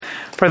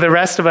For the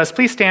rest of us,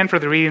 please stand for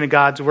the reading of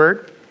God's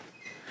Word.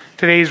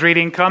 Today's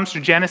reading comes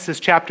from Genesis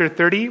chapter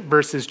 30,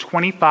 verses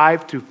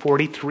 25 through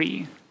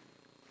 43.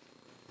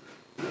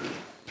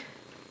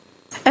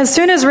 As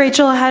soon as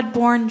Rachel had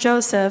borne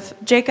Joseph,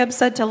 Jacob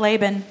said to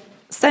Laban,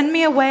 "Send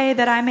me away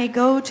that I may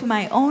go to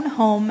my own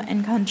home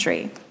and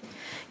country.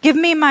 Give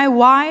me my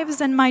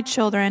wives and my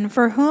children,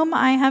 for whom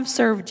I have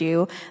served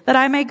you, that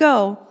I may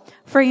go,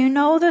 for you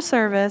know the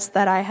service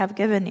that I have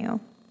given you."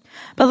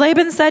 But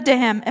Laban said to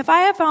him, "If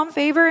I have found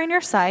favor in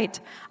your sight,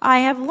 I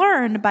have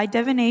learned by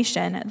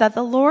divination that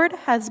the Lord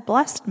has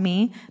blessed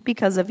me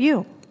because of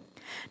you.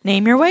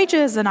 Name your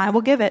wages, and I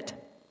will give it."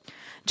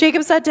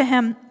 Jacob said to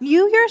him,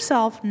 "You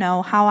yourself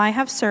know how I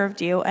have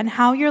served you, and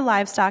how your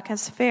livestock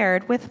has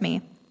fared with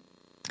me.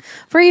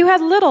 For you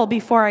had little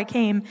before I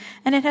came,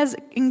 and it has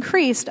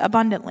increased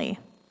abundantly.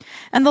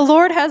 And the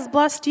Lord has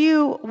blessed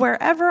you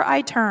wherever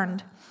I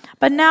turned.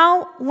 But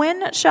now,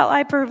 when shall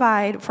I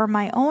provide for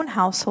my own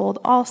household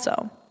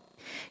also?"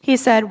 He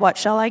said, "What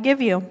shall I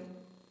give you?"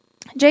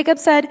 Jacob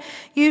said,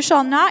 "You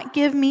shall not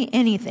give me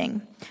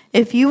anything.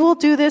 If you will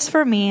do this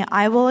for me,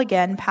 I will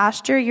again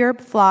pasture your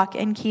flock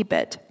and keep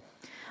it.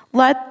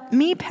 Let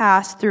me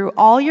pass through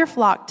all your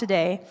flock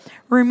today,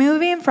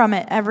 removing from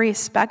it every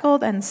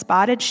speckled and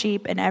spotted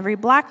sheep and every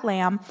black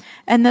lamb,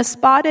 and the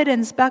spotted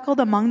and speckled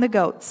among the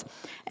goats,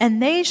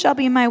 and they shall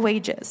be my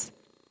wages.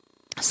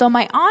 So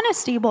my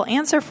honesty will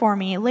answer for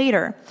me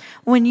later,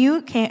 when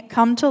you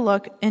come to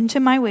look into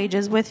my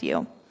wages with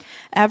you.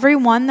 Every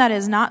one that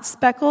is not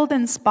speckled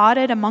and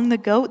spotted among the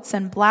goats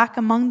and black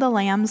among the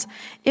lambs,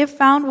 if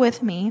found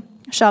with me,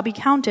 shall be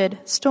counted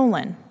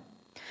stolen."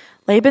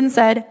 Laban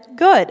said,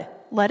 "Good,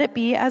 let it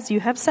be as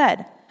you have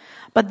said."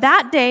 But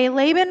that day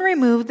Laban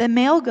removed the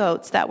male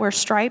goats that were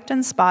striped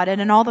and spotted,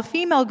 and all the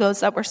female goats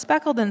that were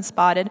speckled and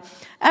spotted,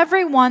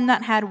 every one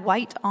that had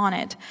white on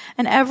it,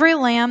 and every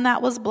lamb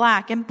that was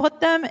black, and put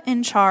them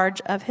in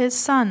charge of his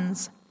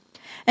sons.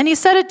 And he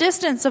set a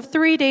distance of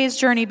 3 days'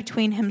 journey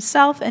between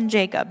himself and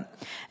Jacob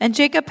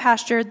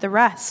pastured the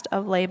rest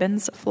of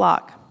Laban's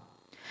flock.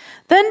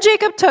 Then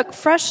Jacob took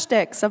fresh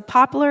sticks of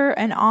poplar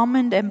and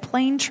almond and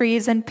plane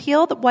trees and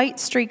peeled white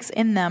streaks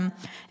in them,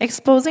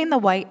 exposing the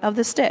white of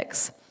the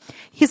sticks.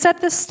 He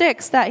set the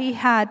sticks that he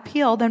had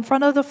peeled in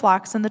front of the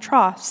flocks in the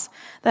troughs,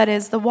 that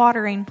is, the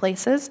watering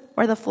places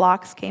where the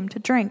flocks came to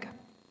drink.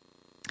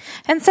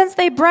 And since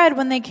they bred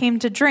when they came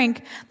to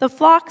drink, the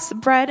flocks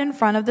bred in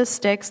front of the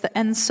sticks,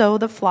 and so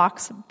the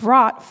flocks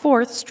brought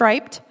forth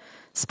striped,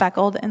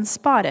 speckled, and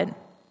spotted.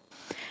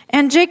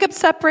 And Jacob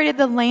separated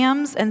the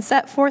lambs and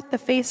set forth the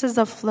faces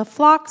of the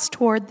flocks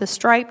toward the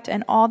striped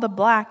and all the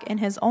black in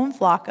his own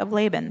flock of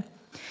Laban.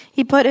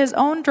 He put his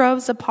own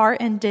droves apart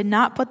and did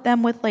not put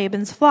them with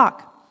Laban's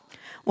flock.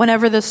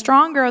 Whenever the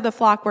stronger of the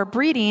flock were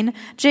breeding,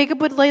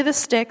 Jacob would lay the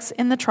sticks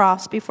in the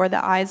troughs before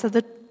the eyes of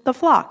the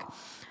flock,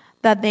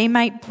 that they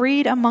might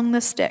breed among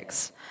the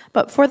sticks.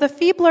 But for the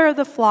feebler of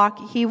the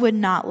flock, he would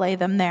not lay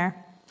them there.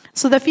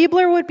 So the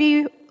feebler would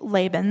be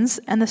Laban's,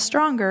 and the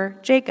stronger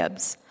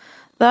Jacob's.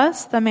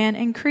 Thus the man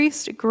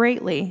increased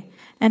greatly,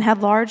 and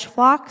had large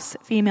flocks,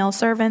 female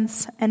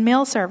servants, and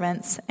male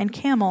servants, and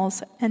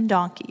camels and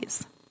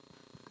donkeys.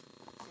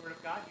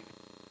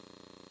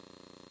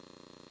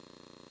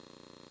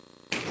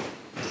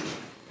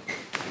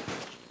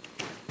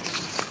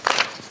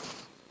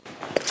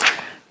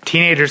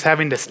 Teenagers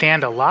having to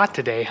stand a lot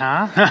today,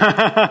 huh?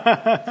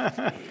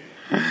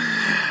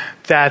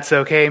 That's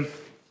okay.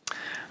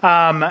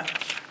 Have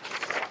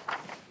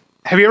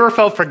you ever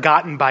felt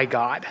forgotten by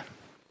God?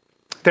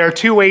 There are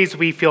 2 ways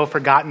we feel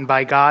forgotten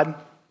by God.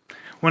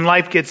 When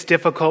life gets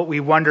difficult, we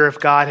wonder if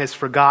God has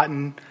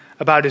forgotten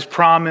about his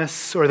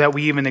promise or that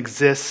we even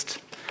exist.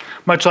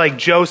 Much like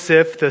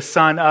Joseph, the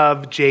son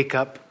of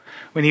Jacob,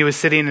 when he was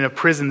sitting in a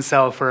prison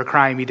cell for a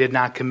crime he did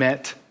not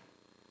commit.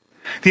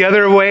 The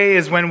other way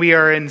is when we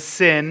are in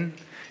sin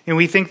and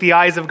we think the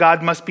eyes of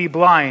God must be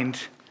blind.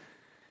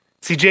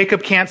 See,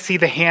 Jacob can't see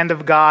the hand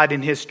of God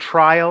in his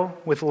trial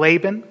with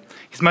Laban.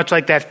 He's much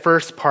like that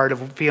first part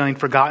of feeling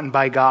forgotten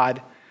by God,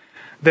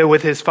 that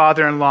with his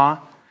father-in-law.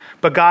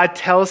 But God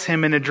tells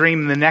him in a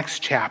dream in the next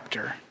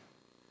chapter.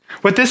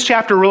 What this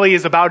chapter really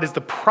is about is the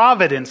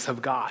providence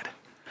of God.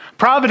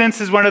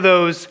 Providence is one of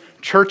those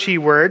churchy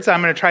words.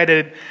 I'm going to try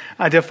to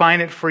define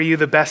it for you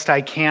the best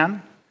I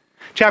can.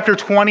 Chapter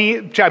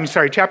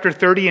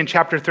 30 and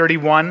chapter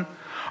 31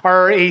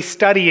 are a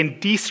study in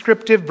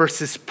descriptive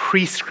versus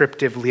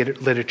prescriptive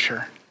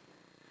literature.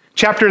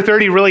 Chapter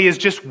 30 really is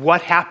just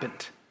what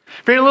happened.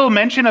 Very little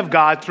mention of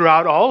God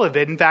throughout all of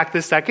it. In fact,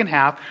 the second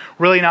half,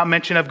 really not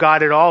mention of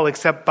God at all,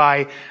 except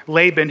by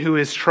Laban, who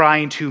is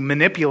trying to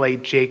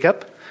manipulate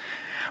Jacob.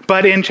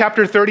 But in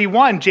chapter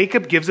 31,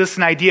 Jacob gives us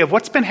an idea of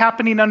what's been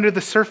happening under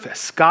the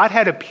surface. God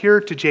had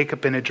appeared to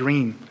Jacob in a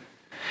dream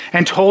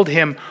and told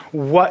him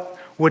what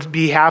would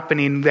be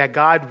happening, that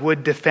God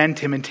would defend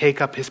him and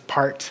take up his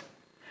part.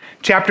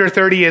 Chapter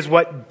 30 is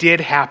what did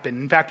happen.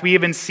 In fact, we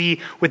even see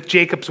with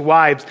Jacob's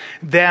wives,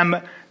 them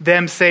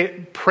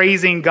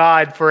praising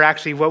God for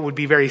actually what would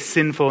be very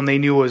sinful and they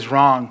knew was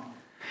wrong.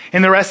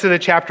 In the rest of the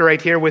chapter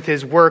right here with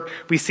his work,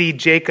 we see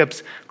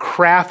Jacob's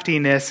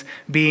craftiness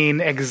being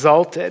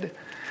exalted.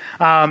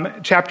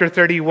 Chapter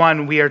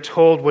 31, we are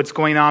told what's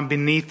going on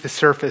beneath the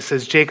surface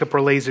as Jacob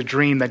relays a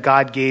dream that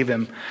God gave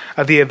him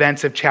of the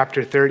events of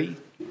chapter 30.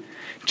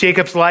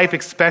 Jacob's life,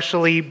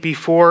 especially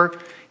before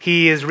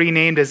he is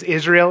renamed as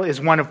Israel, is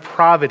one of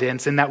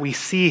providence in that we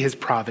see his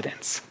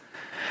providence.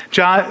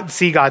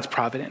 See God's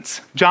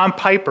providence. John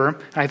Piper,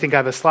 I think I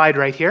have a slide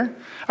right here.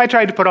 I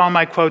tried to put all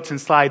my quotes in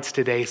slides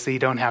today so you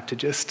don't have to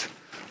just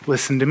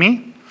listen to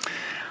me.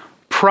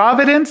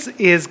 Providence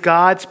is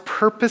God's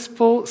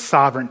purposeful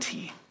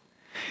sovereignty.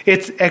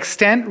 Its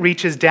extent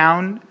reaches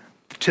down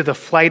to the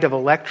flight of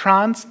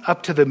electrons,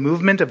 up to the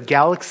movement of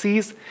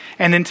galaxies,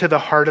 and into the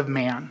heart of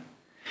man.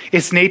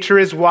 Its nature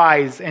is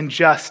wise and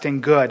just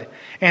and good,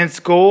 and its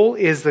goal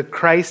is the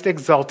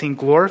Christ-exalting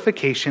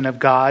glorification of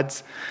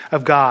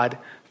God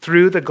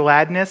through the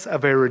gladness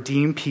of a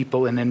redeemed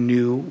people in a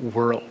new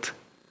world.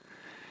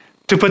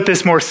 To put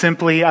this more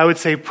simply, I would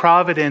say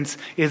providence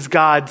is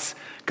God's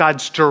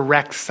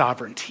direct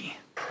sovereignty.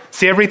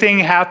 See, everything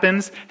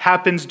happens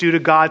due to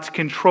God's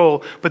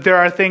control, but there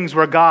are things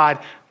where God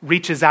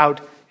reaches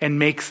out and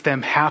makes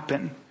them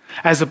happen,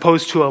 as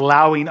opposed to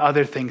allowing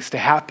other things to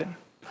happen.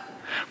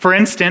 For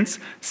instance,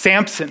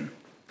 Samson.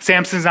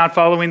 Samson's not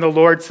following the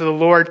Lord, so the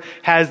Lord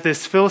has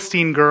this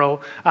Philistine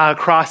girl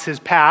cross his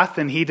path,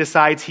 and he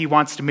decides he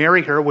wants to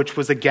marry her, which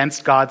was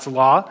against God's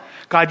law.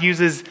 God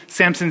uses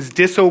Samson's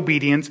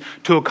disobedience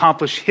to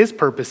accomplish his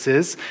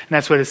purposes, and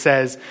that's what it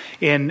says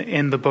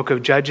in the book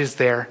of Judges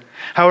there.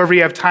 However,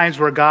 you have times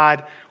where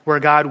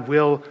God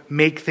will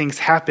make things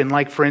happen,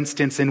 like, for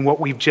instance, in what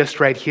we've just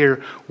read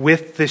here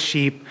with the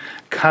sheep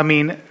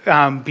coming,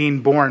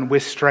 being born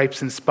with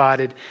stripes and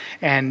spotted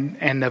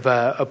and of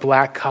a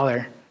black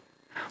color.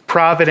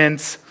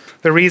 Providence,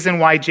 the reason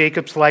why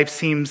Jacob's life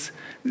seems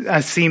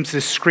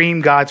to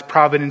scream God's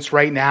providence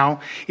right now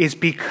is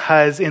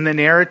because in the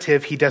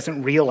narrative, he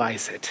doesn't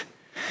realize it.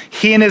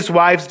 He and his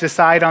wives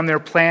decide on their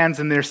plans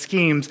and their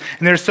schemes,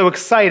 and they're so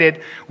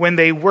excited when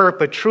they work,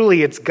 but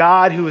truly it's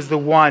God who is the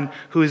one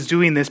who is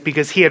doing this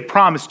because he had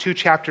promised 2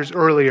 chapters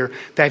earlier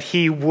that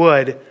he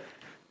would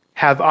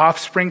have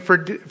offspring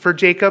for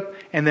Jacob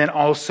and then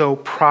also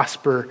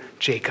prosper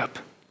Jacob.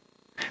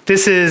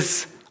 This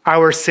is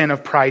our sin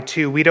of pride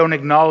too. We don't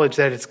acknowledge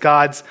that it's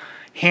God's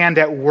hand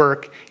at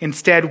work.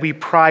 Instead, we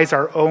prize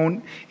our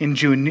own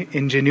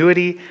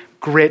ingenuity,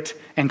 grit,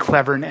 and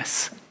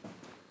cleverness.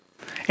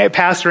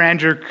 Pastor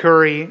Andrew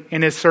Curry,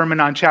 in his sermon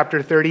on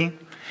chapter 30,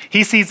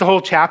 he sees the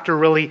whole chapter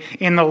really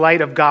in the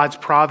light of God's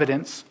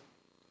providence.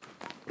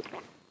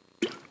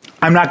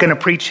 I'm not going to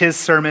preach his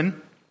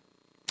sermon.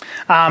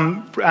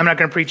 I'm not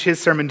going to preach his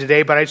sermon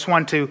today, but I just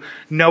want to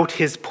note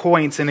his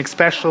points, and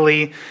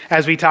especially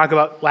as we talk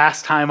about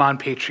last time on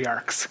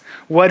patriarchs.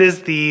 What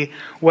is the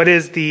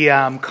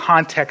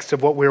context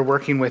of what we're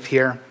working with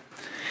here?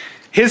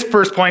 His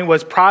first point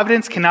was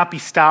providence cannot be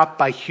stopped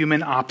by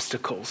human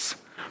obstacles.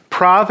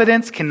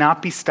 Providence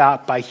cannot be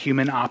stopped by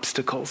human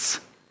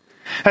obstacles.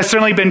 That's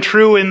certainly been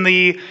true in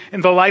the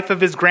life of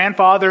his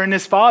grandfather and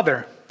his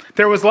father.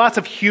 There was lots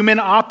of human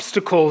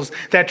obstacles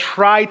that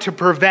tried to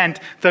prevent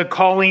the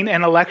calling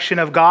and election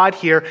of God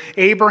here.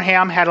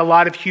 Abraham had a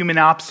lot of human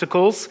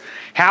obstacles.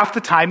 Half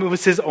the time it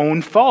was his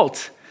own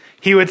fault.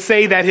 He would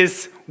say that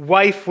his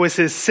wife was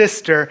his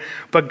sister,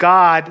 but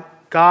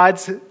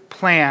God's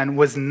plan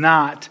was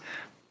not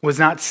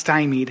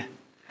stymied.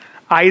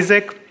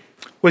 Isaac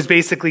was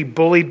basically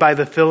bullied by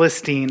the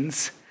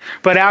Philistines.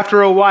 But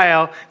after a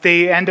while,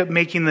 they end up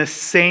making the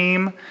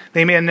same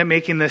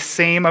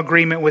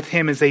agreement with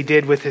him as they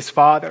did with his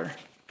father.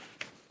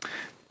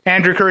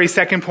 Andrew Curry's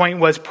second point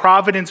was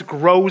providence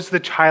grows the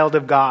child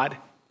of God.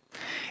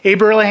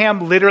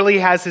 Abraham literally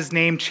has his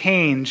name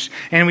changed,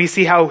 and we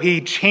see how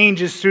he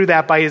changes through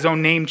that by his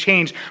own name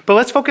change. But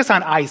let's focus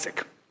on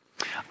Isaac.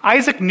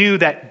 Isaac knew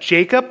that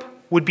Jacob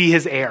would be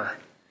his heir.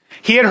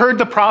 He had heard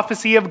the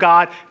prophecy of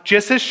God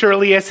just as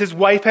surely as his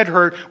wife had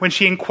heard when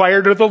she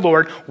inquired of the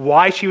Lord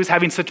why she was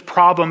having such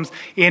problems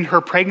in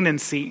her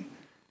pregnancy.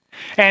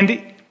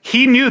 And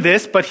he knew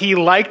this, but he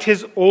liked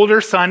his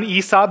older son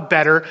Esau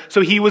better,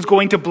 so he was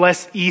going to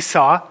bless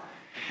Esau.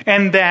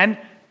 And then,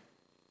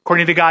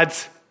 according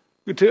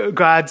to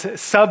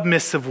God's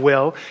submissive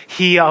will,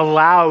 he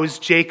allows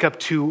Jacob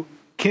to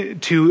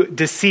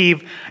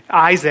deceive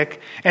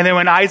Isaac. And then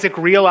when Isaac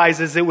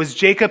realizes it was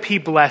Jacob he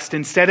blessed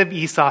instead of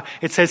Esau,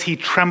 it says he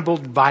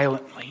trembled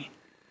violently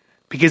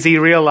because he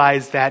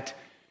realized that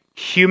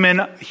human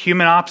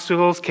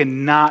obstacles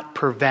cannot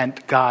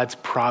prevent God's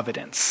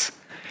providence.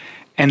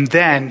 And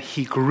then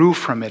he grew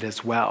from it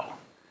as well.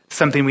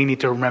 Something we need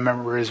to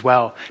remember as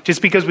well.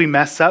 Just because we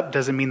mess up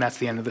doesn't mean that's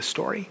the end of the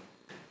story.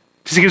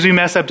 Just because we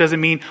mess up doesn't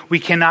mean we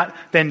cannot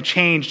then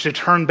change to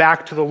turn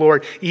back to the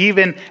Lord.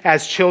 Even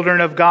as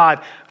children of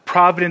God,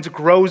 providence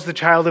grows the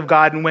child of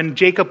God. And when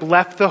Jacob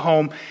left the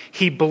home,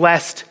 he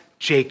blessed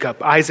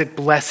Jacob. Isaac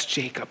blessed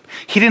Jacob.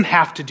 He didn't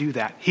have to do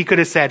that. He could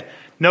have said,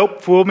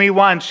 nope, fool me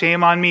once,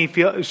 shame on me.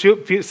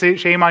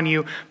 Shame on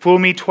you. Fool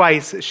me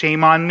twice,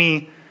 shame on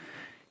me.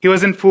 He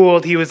wasn't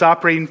fooled. He was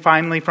operating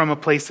finally from a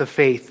place of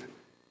faith.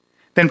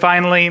 Then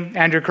finally,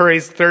 Andrew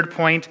Curry's third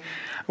point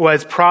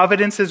was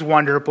providence is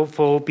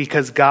wonderful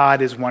because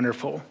God is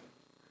wonderful.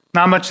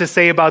 Not much to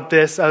say about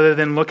this other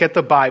than look at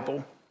the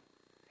Bible.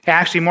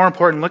 Actually, more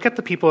important, look at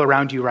the people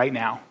around you right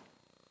now.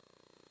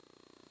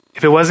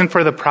 If it wasn't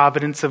for the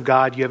providence of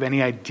God, you have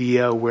any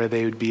idea where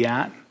they would be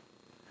at?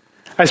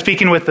 I was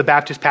speaking with the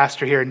Baptist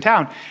pastor here in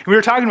town, and we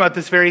were talking about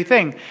this very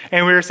thing.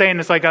 And we were saying,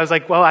 I was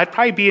like, well, I'd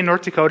probably be in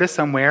North Dakota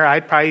somewhere.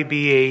 I'd probably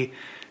be a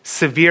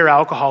severe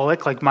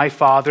alcoholic like my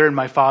father and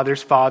my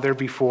father's father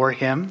before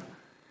him.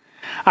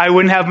 I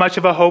wouldn't have much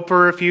of a hope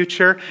or a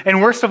future.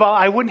 And worst of all,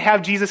 I wouldn't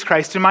have Jesus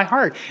Christ in my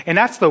heart. And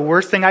that's the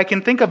worst thing I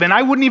can think of. And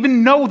I wouldn't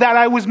even know that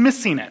I was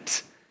missing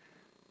it.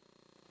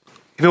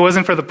 If it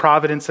wasn't for the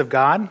providence of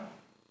God,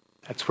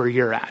 that's where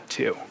you're at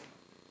too.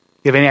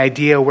 You have any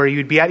idea where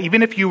you'd be at?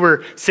 Even if you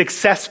were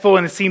successful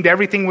and it seemed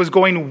everything was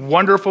going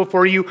wonderful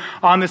for you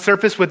on the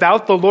surface,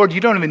 without the Lord,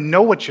 you don't even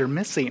know what you're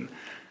missing.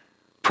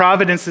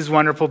 Providence is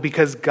wonderful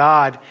because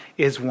God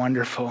is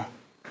wonderful.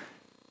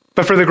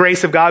 But for the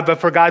grace of God, but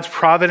for God's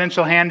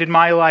providential hand in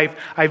my life,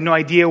 I have no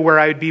idea where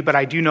I would be, but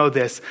I do know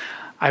this.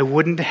 I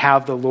wouldn't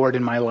have the Lord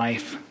in my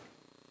life.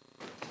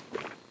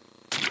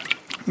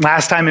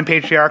 Last time in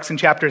Patriarchs in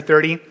chapter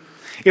 30,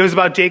 it was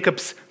about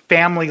Jacob's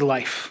family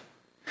life.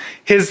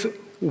 His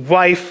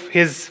wife,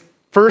 his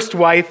first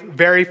wife,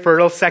 very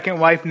fertile. Second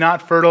wife,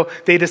 not fertile.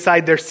 They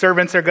decide their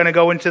servants are going to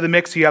go into the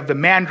mix. You have the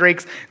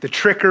mandrakes, the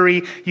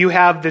trickery. You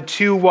have the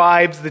two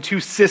wives, the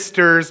two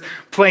sisters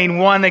playing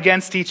one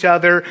against each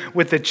other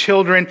with the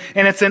children.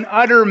 And it's an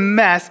utter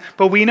mess.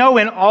 But we know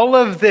in all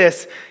of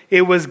this,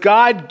 it was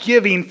God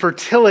giving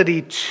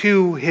fertility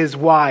to his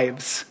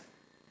wives.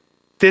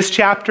 This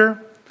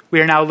chapter,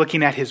 we are now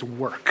looking at his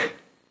work.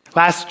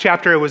 Last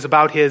chapter, it was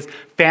about his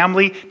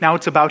family. Now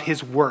it's about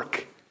his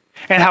work.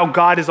 And how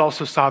God is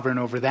also sovereign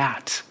over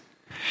that.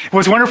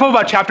 What's wonderful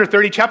about chapter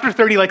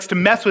 30 likes to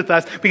mess with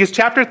us because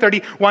chapter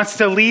 30 wants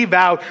to leave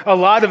out a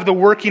lot of the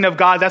working of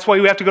God. That's why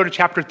we have to go to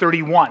chapter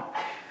 31.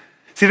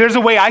 See, there's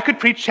a way I could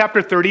preach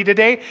chapter 30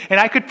 today, and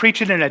I could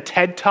preach it in a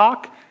TED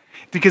Talk,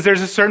 because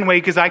there's a certain way,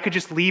 because I could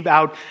just leave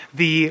out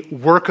the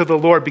work of the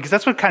Lord, because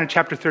that's what kind of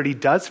chapter 30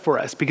 does for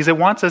us, because it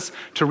wants us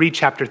to read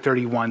chapter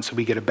 31 so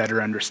we get a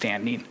better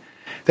understanding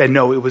that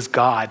no, it was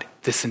God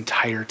this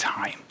entire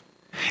time.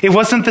 It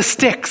wasn't the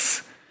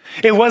sticks.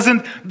 It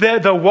wasn't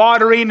the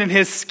watering and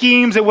his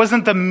schemes. It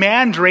wasn't the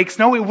mandrakes.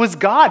 No, it was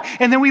God.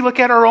 And then we look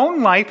at our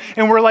own life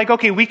and we're like,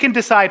 okay, we can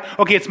decide,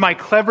 okay, it's my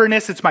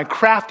cleverness, it's my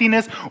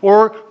craftiness,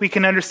 or we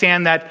can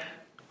understand that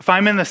if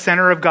I'm in the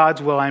center of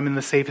God's will, I'm in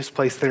the safest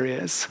place there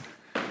is.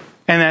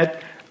 And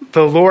that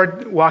the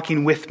Lord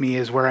walking with me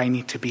is where I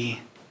need to be.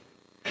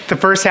 The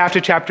first half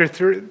of chapter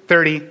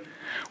 30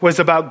 was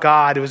about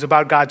God. It was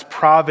about God's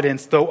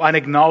providence, though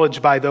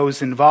unacknowledged by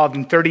those involved.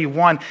 In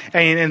 31,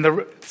 and in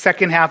the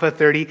second half of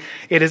 30,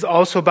 it is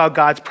also about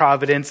God's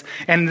providence.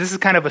 And this is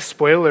kind of a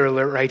spoiler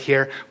alert right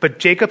here. But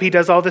Jacob, he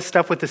does all this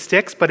stuff with the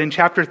sticks. But in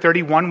chapter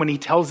 31, when he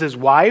tells his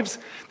wives,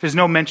 there's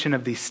no mention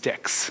of these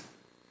sticks.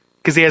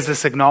 Because he has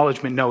this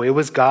acknowledgement, no, it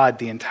was God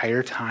the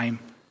entire time.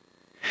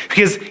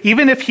 Because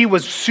even if he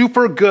was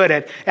super good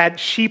at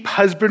sheep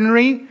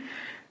husbandry,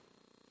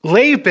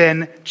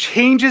 Laban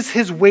changes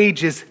his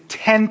wages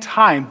 10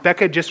 times.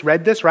 Becca just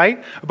read this,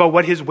 right? About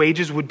what his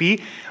wages would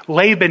be.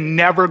 Laban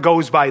never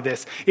goes by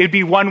this. It'd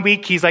be 1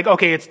 week, he's like,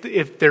 okay,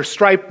 if they're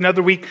striped,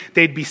 another week,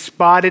 they'd be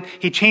spotted.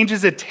 He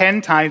changes it 10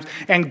 times,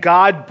 and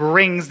God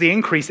brings the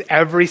increase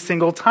every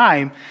single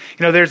time.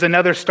 You know, there's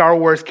another Star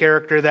Wars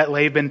character that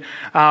Laban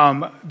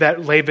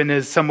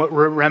is somewhat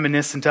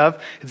reminiscent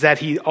of, is that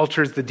he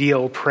alters the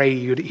deal. Pray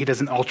he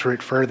doesn't alter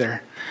it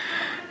further.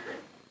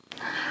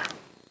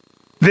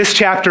 This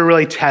chapter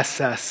really tests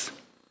us.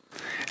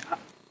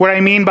 What I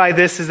mean by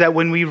this is that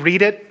when we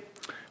read it,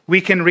 we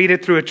can read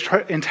it through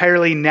an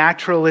entirely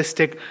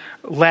naturalistic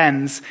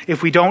lens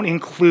if we don't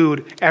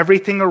include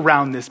everything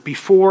around this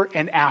before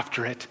and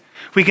after it.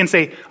 We can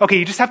say, okay,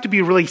 you just have to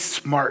be really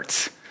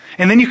smart.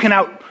 And then you can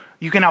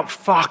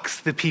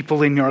outfox the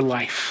people in your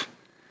life.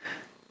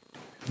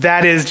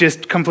 That is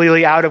just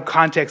completely out of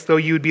context, though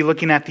you would be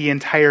looking at the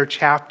entire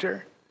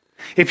chapter.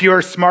 If you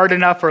are smart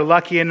enough or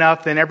lucky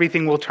enough, then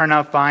everything will turn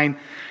out fine.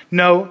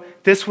 No,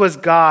 this was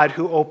God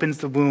who opens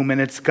the womb, and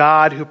it's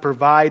God who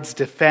provides,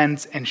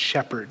 defends, and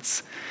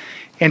shepherds.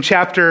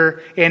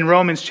 In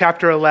Romans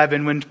chapter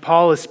 11, when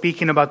Paul is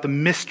speaking about the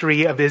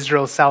mystery of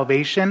Israel's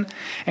salvation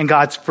and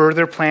God's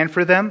further plan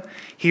for them,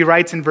 he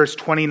writes in verse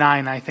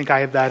 29, I think I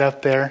have that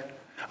up there.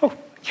 Oh,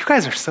 you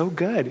guys are so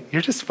good.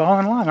 You're just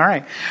following along. All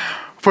right.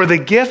 For the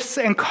gifts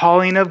and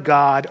calling of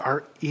God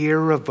are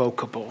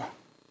irrevocable.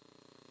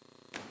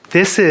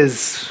 This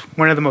is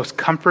one of the most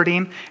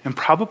comforting and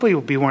probably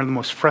will be one of the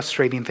most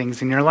frustrating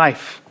things in your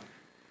life.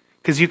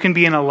 Because you can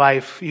be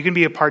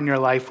a part in your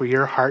life where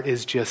your heart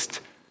is just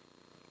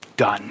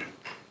done.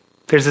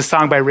 There's a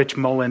song by Rich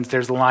Mullins,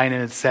 there's a line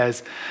and it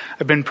says,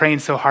 I've been praying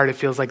so hard it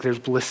feels like there's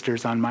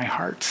blisters on my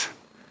heart.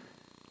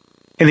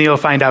 And then you'll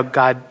find out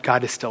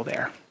God is still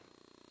there.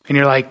 And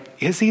you're like,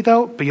 is he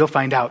though? But you'll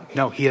find out,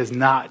 no, he is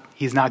not.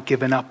 He's not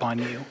given up on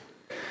you.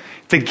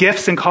 The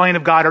gifts and calling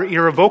of God are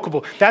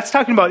irrevocable. That's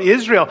talking about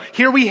Israel.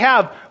 Here we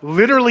have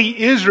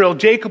literally Israel.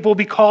 Jacob will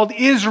be called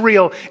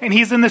Israel. And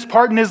he's in this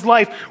part in his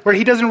life where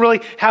he doesn't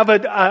really have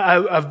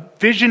a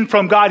vision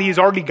from God. He's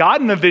already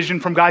gotten a vision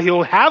from God.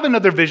 He'll have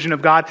another vision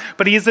of God.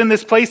 But he's in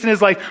this place in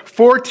his life,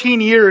 14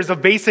 years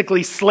of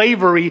basically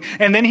slavery.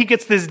 And then he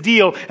gets this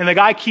deal. And the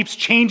guy keeps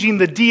changing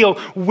the deal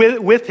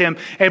with him.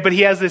 But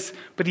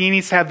he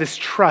needs to have this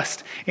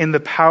trust in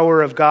the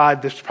power of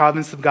God, this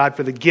providence of God,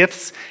 for the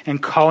gifts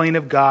and calling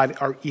of God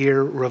are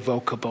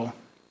irrevocable.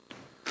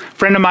 A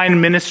friend of mine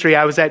in ministry,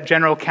 I was at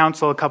General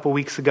Council a couple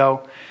weeks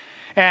ago,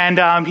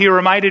 and he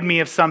reminded me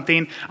of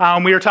something.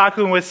 We were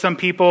talking with some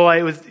people.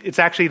 It's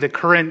actually the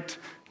current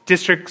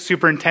district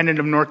superintendent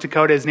of North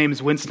Dakota. His name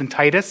is Winston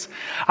Titus.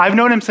 I've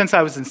known him since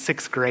I was in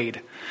 6th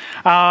grade.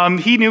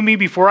 He knew me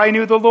before I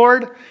knew the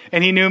Lord,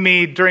 and he knew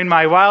me during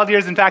my wild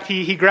years. In fact,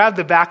 he grabbed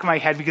the back of my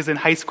head because in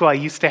high school I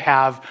used to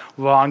have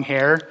long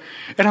hair.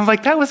 And I'm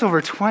like, that was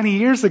over 20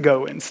 years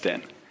ago,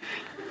 Winston.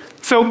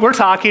 So we're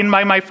talking,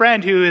 my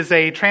friend who is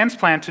a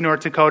transplant to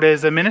North Dakota,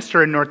 is a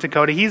minister in North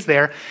Dakota, he's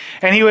there,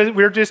 and we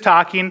were just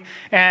talking,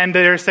 and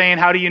they're saying,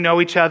 how do you know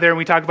each other? And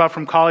we talked about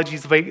from college.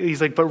 He's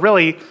like, but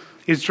really, it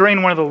was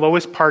during one of the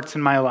lowest parts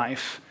in my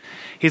life.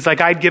 He's like,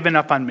 I'd given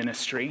up on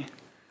ministry.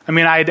 I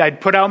mean, I'd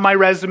put out my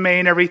resume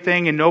and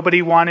everything, and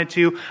nobody wanted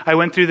to. I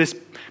went through this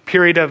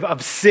period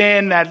of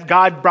sin that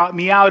God brought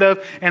me out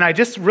of, and I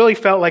just really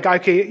felt like,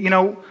 okay,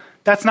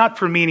 that's not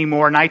for me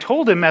anymore. And I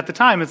told him at the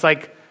time, it's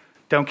like,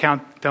 don't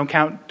count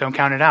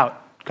it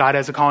out. God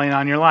has a calling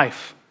on your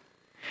life.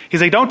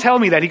 He's like, don't tell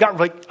me that. He got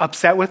like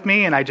upset with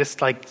me, and I just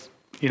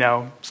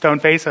stone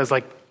face. I was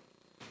like,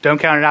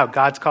 don't count it out.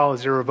 God's call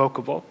is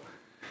irrevocable.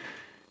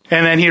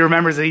 And then he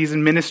remembers that he's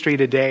in ministry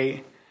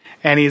today,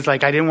 and he's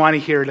like, I didn't want to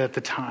hear it at the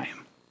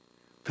time.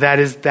 But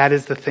that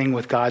is the thing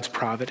with God's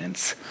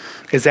providence,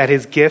 is that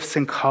his gifts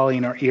and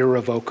calling are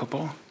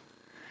irrevocable.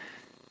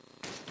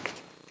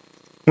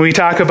 When we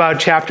talk about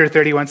chapter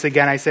 30, once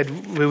again, I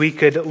said we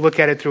could look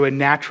at it through a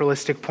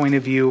naturalistic point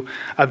of view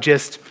of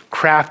just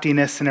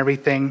craftiness and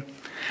everything.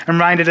 I'm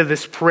reminded of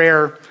this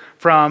prayer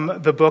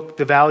from the book,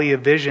 The Valley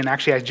of Vision.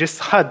 Actually, I just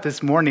saw it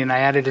this morning, and I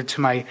added it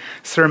to my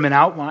sermon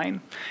outline.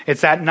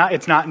 It's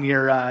not in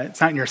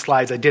your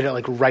slides. I did it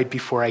like right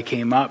before I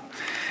came up.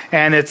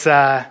 And it's,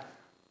 oh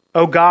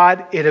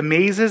God, it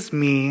amazes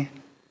me.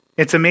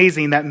 It's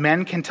amazing that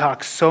men can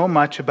talk so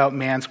much about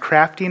man's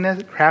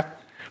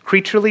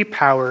creaturely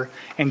power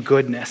and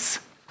goodness,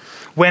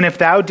 when if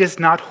thou didst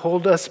not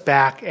hold us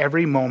back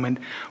every moment,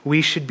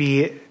 we should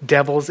be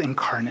devils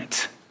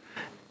incarnate.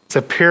 It's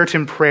a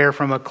Puritan prayer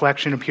from a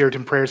collection of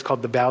Puritan prayers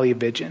called the Valley of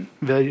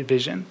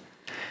Vision.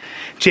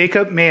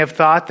 Jacob may have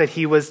thought that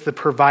he was the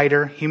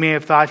provider. He may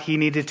have thought he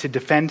needed to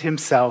defend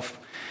himself.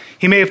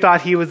 He may have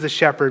thought he was the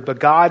shepherd, but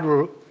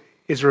God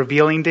is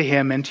revealing to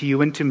him and to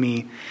you and to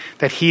me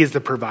that he is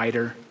the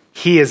provider.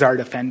 He is our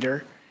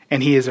defender,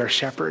 and he is our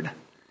shepherd.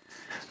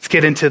 Let's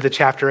get into the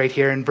chapter right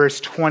here. In verse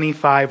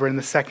 25, or in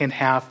the second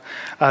half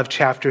of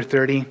chapter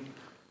 30.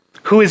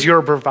 Who is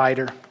your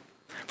provider?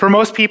 For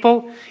most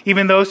people,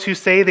 even those who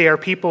say they are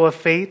people of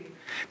faith,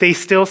 they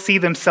still see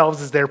themselves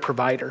as their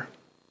provider.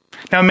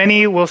 Now,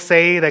 many will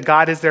say that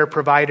God is their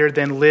provider,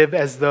 then live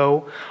as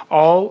though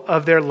all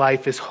of their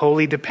life is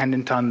wholly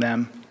dependent on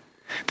them.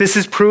 This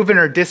is proven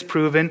or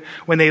disproven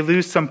when they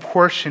lose some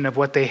portion of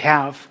what they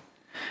have.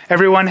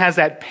 Everyone has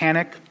that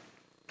panic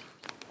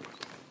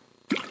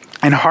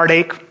and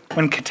heartache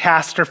when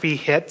catastrophe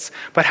hits.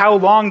 But how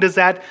long does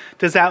that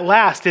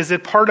last? Is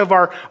it part of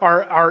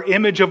our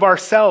image of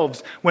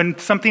ourselves when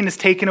something is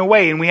taken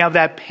away and we have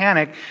that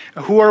panic?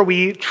 Who are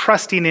we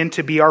trusting in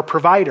to be our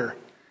provider?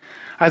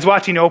 I was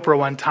watching Oprah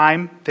one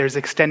time. There's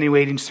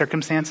extenuating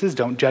circumstances.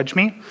 Don't judge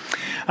me.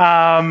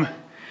 And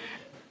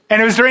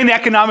it was during the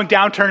economic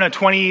downturn of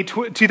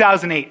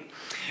 2008.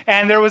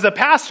 And there was a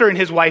pastor and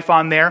his wife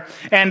on there,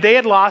 and they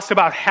had lost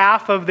about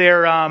half of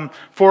their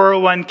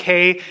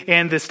 401k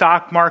in the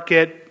stock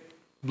market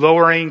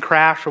lowering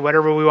crash, or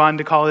whatever we wanted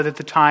to call it at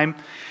the time.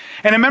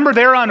 And I remember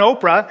they're on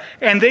Oprah,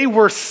 and they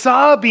were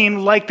sobbing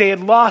like they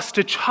had lost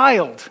a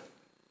child.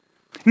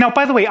 Now,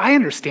 by the way, I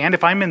understand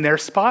if I'm in their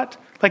spot,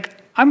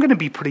 I'm going to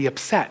be pretty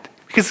upset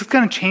because it's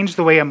going to change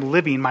the way I'm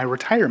living my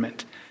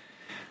retirement.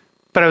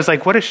 But I was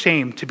like, what a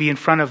shame to be in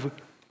front of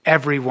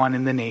everyone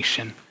in the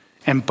nation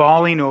and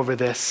bawling over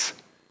this.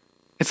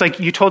 It's like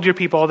you told your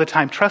people all the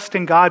time, trust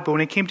in God, but when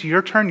it came to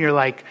your turn, you're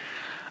like,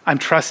 I'm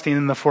trusting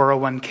in the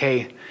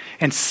 401k.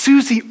 And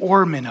Susie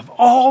Orman, of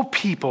all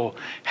people,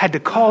 had to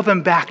call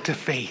them back to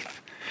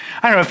faith.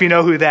 I don't know if you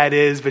know who that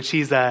is, but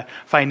she's a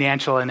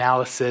financial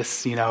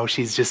analysis.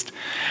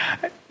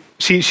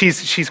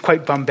 She's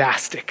quite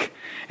bombastic.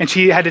 And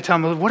she had to tell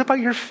them, what about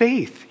your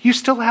faith? You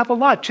still have a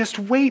lot. Just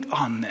wait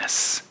on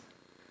this.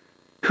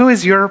 Who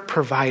is your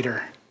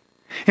provider?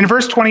 In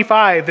verse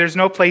 25, there's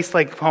no place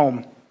like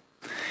home.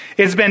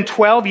 It's been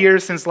 12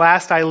 years since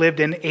last I lived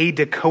in a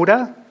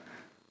Dakota.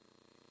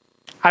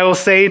 I will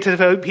say to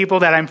the people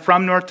that I'm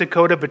from North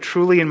Dakota, but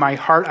truly in my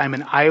heart, I'm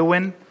an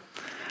Iowan.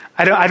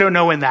 I don't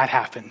know when that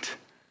happened.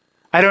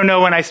 I don't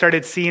know when I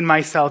started seeing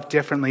myself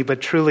differently,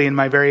 but truly in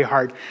my very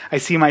heart, I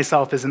see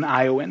myself as an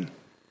Iowan.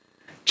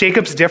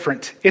 Jacob's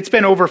different. It's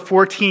been over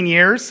 14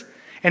 years,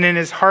 and in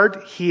his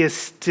heart, he is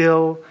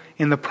still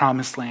in the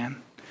promised land.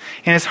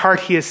 In his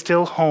heart, he is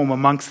still home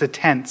amongst the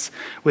tents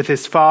with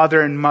his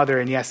father and mother,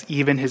 and yes,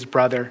 even his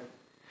brother.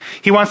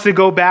 He wants to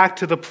go back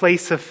to the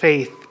place of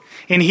faith.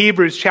 In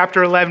Hebrews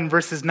chapter 11,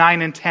 verses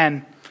 9 and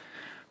 10,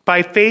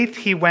 by faith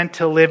he went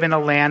to live in a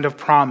land of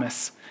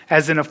promise,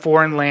 as in a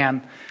foreign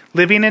land,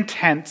 living in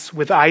tents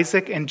with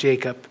Isaac and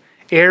Jacob,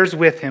 heirs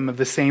with him of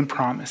the same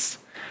promise.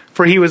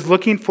 For he was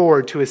looking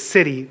forward to a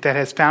city that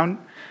has found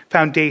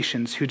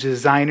foundations, whose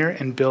designer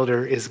and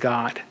builder is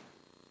God.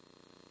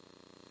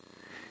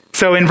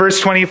 So in verse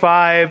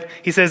 25,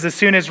 he says, as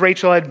soon as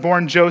Rachel had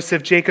borne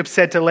Joseph, Jacob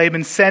said to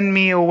Laban, send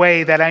me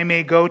away that I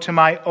may go to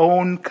my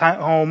own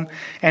home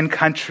and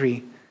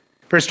country.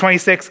 Verse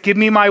 26, give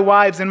me my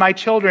wives and my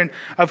children,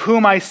 of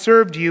whom I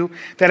served you,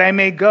 that I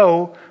may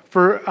go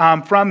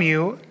from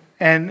you,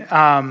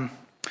 and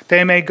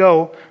they may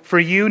go, for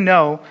you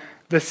know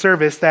the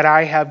service that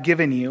I have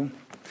given you.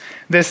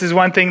 This is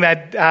one thing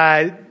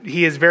that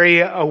he is very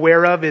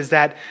aware of, is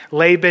that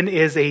Laban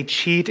is a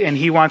cheat, and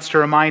he wants to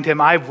remind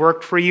him, I've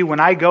worked for you. When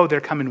I go,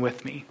 they're coming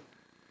with me.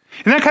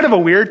 Isn't that kind of a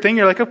weird thing?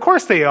 You're like, of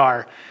course they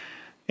are.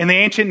 In the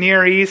ancient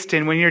Near East,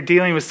 and when you're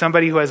dealing with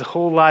somebody who has a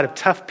whole lot of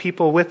tough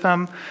people with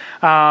them,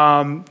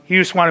 you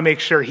just want to make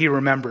sure he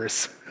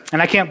remembers.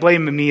 And I can't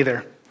blame him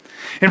either.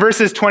 In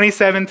verses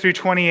 27 through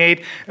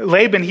 28,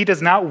 Laban, he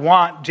does not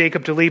want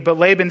Jacob to leave, but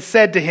Laban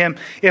said to him,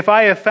 if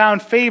I have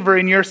found favor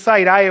in your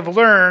sight, I have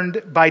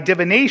learned by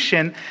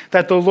divination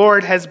that the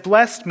Lord has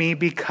blessed me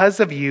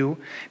because of you.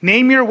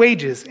 Name your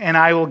wages, and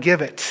I will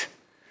give it.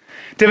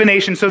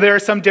 Divination, so there are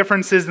some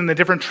differences in the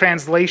different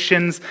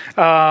translations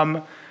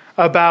about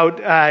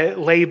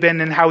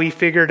Laban and how he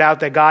figured out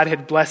that God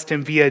had blessed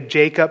him via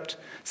Jacob.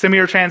 Some of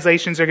your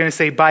translations are going to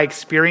say by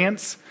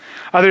experience.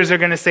 Others are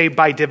going to say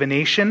by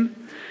divination.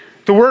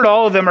 The word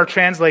all of them are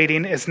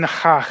translating is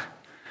nachach,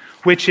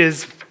 which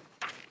is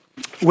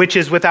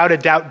without a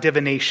doubt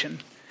divination.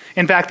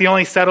 In fact, the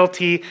only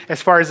subtlety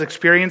as far as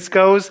experience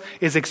goes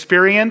is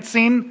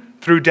experiencing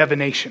through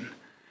divination.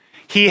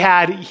 He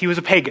was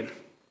a pagan.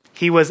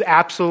 He was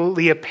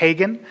absolutely a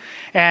pagan,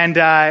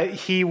 and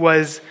he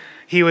was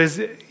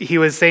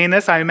saying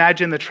this. I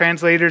imagine the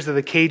translators of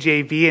the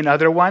KJV and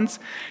other ones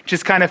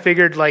just kind of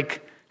figured,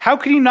 like, how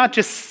could you not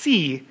just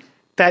see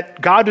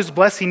that God was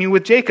blessing you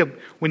with Jacob?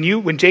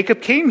 When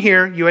Jacob came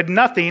here, you had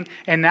nothing,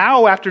 and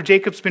now after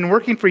Jacob's been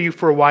working for you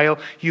for a while,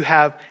 you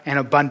have an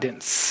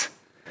abundance.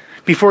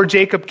 Before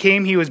Jacob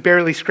came, he was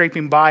barely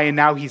scraping by, and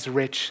now he's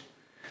rich.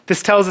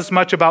 This tells us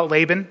much about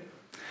Laban.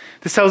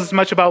 This tells us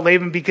much about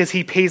Laban because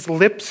he pays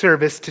lip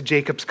service to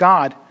Jacob's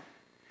God.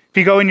 If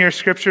you go in your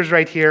scriptures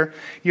right here,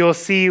 you'll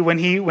see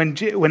when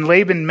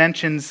Laban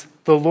mentions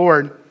the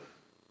Lord,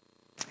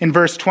 in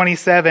verse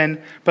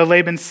 27, but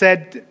Laban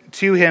said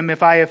to him,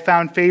 if I have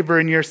found favor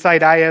in your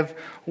sight, I have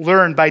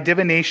learned by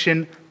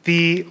divination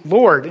the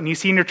Lord. And you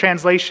see in your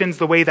translations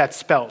the way that's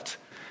spelt.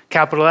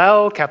 Capital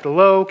L, capital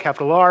O,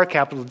 capital R,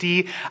 capital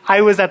D.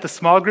 I was at the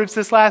small groups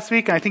this last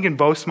week, and I think in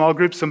both small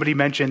groups somebody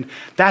mentioned,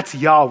 that's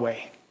Yahweh.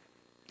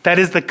 That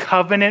is the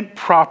covenant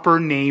proper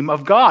name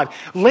of God.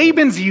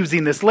 Laban's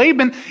using this.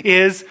 Laban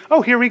is,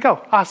 here we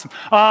go. Awesome.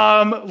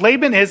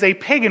 Laban is a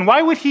pagan.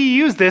 Why would he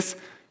use this?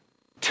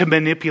 To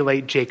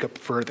manipulate Jacob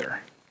further.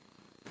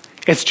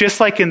 It's just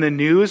like in the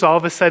news, all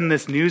of a sudden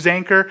this news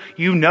anchor,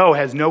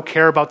 has no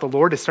care about the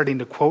Lord, is starting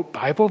to quote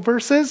Bible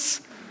verses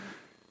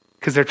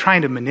because they're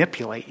trying to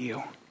manipulate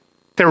you.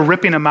 They're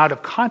ripping them out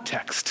of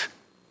context.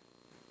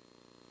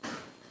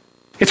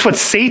 It's what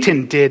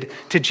Satan did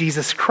to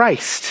Jesus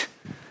Christ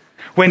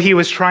when he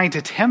was trying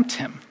to tempt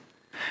him.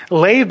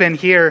 Laban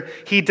here,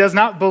 he does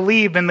not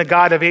believe in the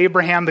God of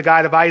Abraham, the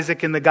God of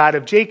Isaac, and the God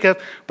of Jacob,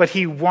 but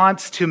he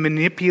wants to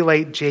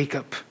manipulate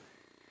Jacob.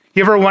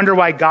 You ever wonder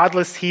why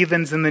godless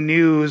heathens in the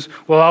news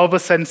will all of a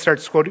sudden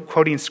start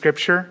quoting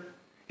scripture?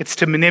 It's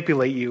to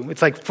manipulate you.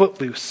 It's like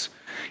Footloose.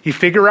 You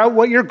figure out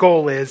what your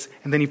goal is,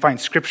 and then you find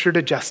scripture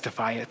to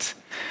justify it.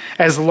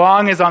 As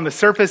long as on the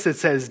surface it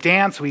says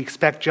dance, we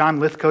expect John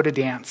Lithgow to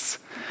dance.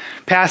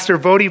 Pastor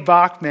Vodi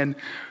Bachman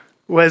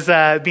was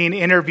being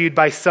interviewed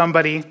by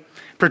somebody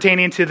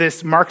pertaining to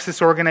this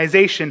Marxist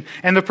organization.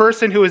 And the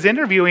person who was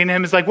interviewing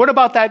him is like, what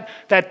about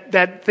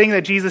that thing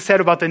that Jesus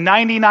said about the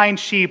 99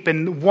 sheep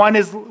and one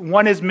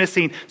is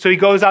missing? So he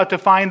goes out to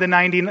find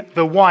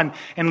the one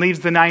and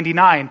leaves the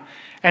 99.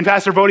 And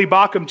Pastor Vodi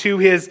Bachman, to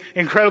his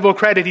incredible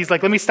credit, he's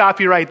like, let me stop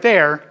you right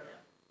there.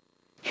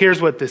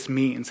 Here's what this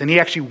means. And he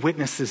actually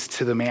witnesses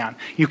to the man.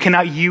 You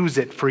cannot use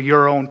it for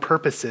your own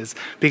purposes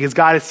because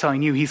God is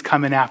telling you he's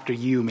coming after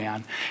you,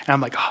 man. And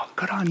I'm like,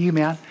 good on you,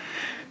 man.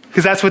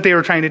 Because that's what they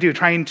were trying to do,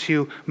 trying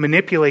to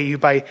manipulate you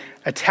by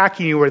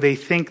attacking you where they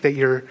think that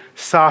you're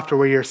soft or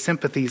where your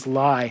sympathies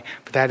lie.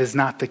 But that is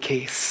not the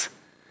case.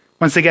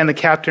 Once again, the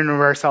captain of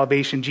our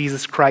salvation,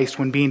 Jesus Christ,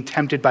 when being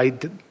tempted by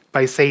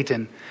by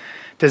Satan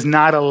does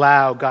not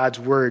allow God's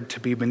word to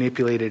be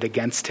manipulated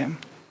against him.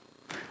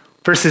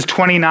 Verses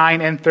 29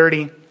 and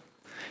 30,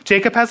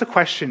 Jacob has a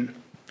question.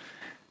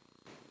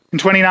 In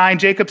 29,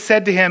 Jacob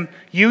said to him,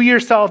 "You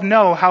yourself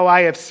know how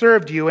I have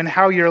served you and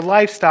how your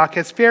livestock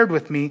has fared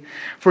with me,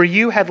 for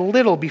you had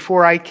little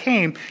before I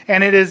came,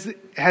 and it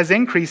has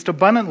increased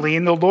abundantly,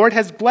 and the Lord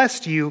has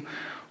blessed you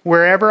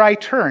wherever I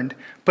turned.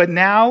 But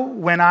now,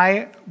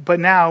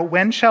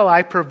 when shall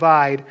I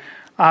provide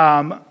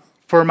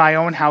for my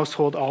own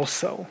household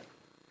also?"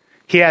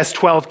 He has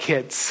 12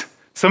 kids.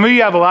 Some of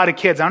you have a lot of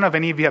kids. I don't know if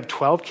any of you have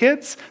 12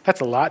 kids.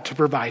 That's a lot to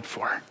provide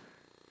for.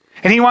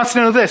 And he wants to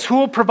know this: who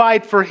will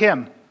provide for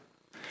him?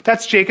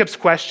 That's Jacob's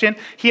question.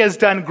 He has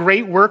done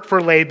great work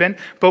for Laban,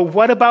 but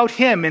what about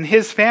him and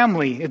his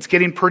family? It's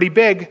getting pretty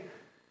big.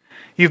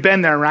 You've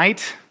been there, right?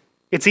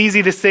 It's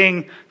easy to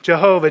sing,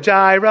 "Jehovah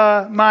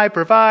Jireh, my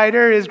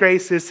provider, his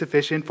grace is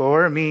sufficient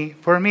for me,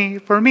 for me,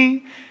 for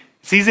me."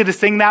 It's easy to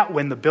sing that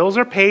when the bills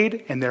are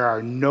paid and there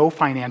are no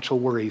financial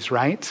worries,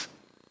 right?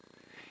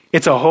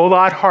 It's a whole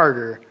lot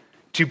harder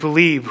to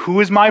believe who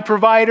is my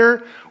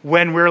provider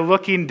when we're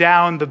looking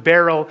down the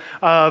barrel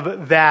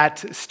of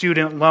that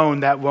student loan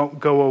that won't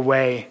go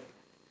away.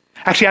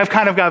 Actually, I've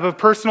kind of got a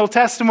personal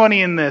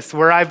testimony in this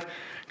where I've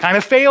kind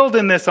of failed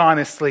in this,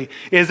 honestly,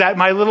 is at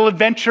my little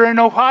adventure in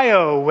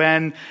Ohio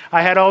when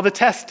I had all the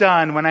tests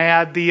done, when I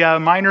had the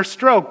minor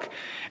stroke.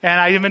 And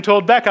I even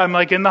told Becca, I'm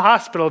like in the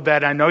hospital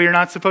bed, I know you're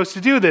not supposed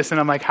to do this. And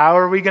I'm like, how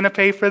are we going to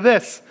pay for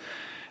this?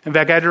 And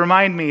Becca had to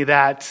remind me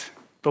that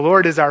the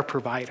Lord is our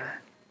provider.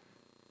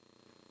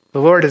 The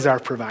Lord is our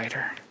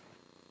provider.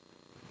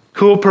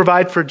 Who will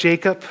provide for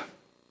Jacob?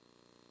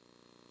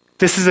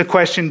 This is a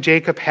question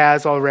Jacob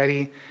has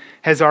already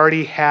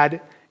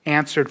had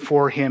answered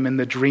for him in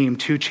the dream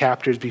 2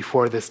 chapters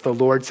before this. The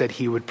Lord said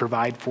he would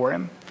provide for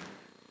him.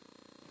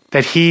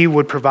 That he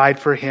would provide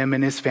for him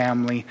and his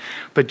family.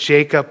 But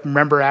Jacob,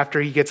 remember,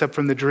 after he gets up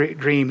from the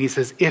dream, he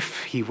says,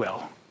 if he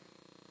will.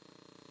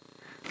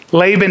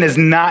 Laban is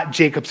not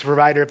Jacob's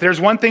provider. If there's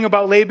one thing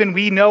about Laban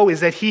we know is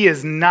that he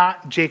is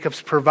not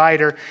Jacob's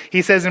provider.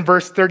 He says in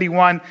verse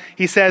 31,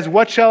 he says,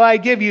 "What shall I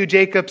give you?"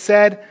 Jacob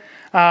said.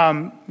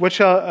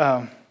 Let's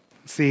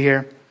see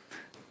here.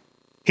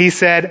 He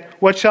said,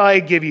 "What shall I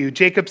give you?"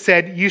 Jacob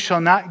said, "You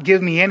shall not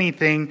give me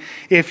anything.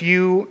 If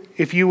you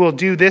will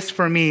do this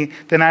for me,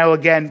 then I will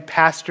again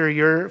pasture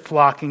your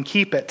flock and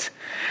keep it."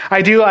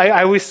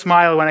 I always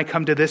smile when I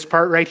come to this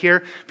part right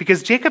here,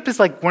 because Jacob is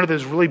like one of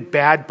those really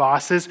bad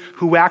bosses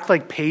who act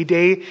like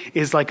payday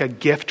is like a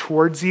gift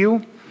towards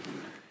you.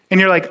 And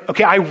you're like,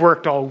 okay, I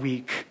worked all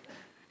week.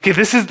 Okay,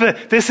 this is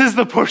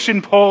the push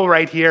and pull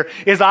right here,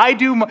 is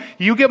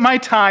you get my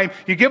time,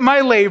 you get my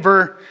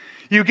labor,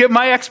 you get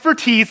my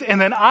expertise, and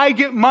then I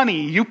get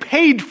money. You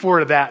paid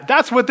for that.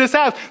 That's what this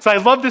has. So I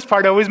love this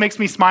part. It always makes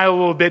me smile a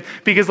little bit,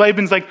 because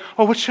Laban's like,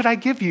 oh, what should I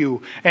give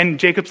you? And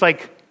Jacob's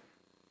like,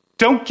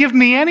 don't give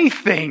me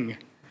anything.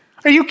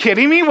 Are you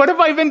kidding me? What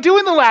have I been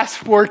doing the last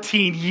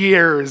 14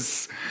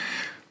 years?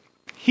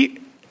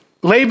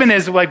 Laban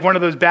is like one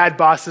of those bad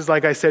bosses,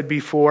 like I said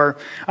before.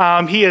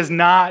 He is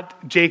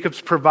not Jacob's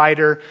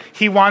provider.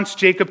 He wants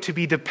Jacob to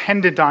be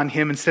dependent on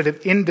him instead of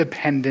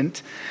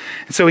independent.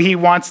 So he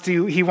wants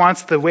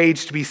the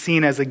wage to be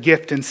seen as a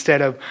gift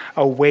instead of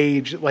a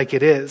wage like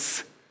it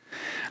is.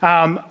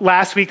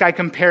 Last week I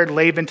compared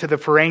Laban to the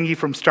Ferengi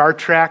from Star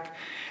Trek,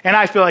 and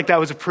I feel like that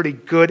was a pretty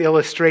good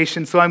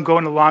illustration, so I'm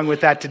going along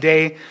with that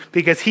today,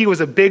 because he was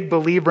a big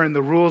believer in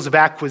the rules of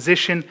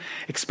acquisition,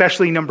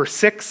 especially number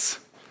 6.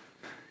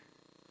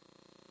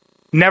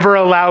 Never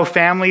allow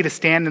family to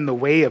stand in the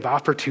way of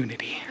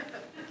opportunity.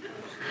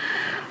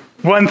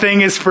 One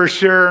thing is for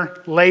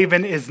sure,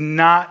 Laban is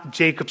not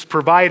Jacob's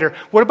provider.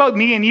 What about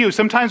me and you?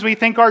 Sometimes we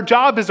think our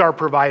job is our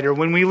provider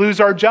when we lose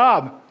our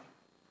job.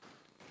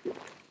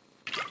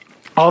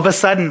 All of a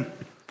sudden,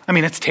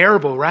 it's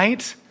terrible,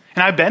 right?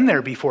 And I've been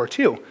there before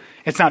too.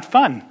 It's not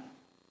fun.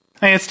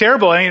 It's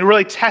terrible. It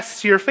really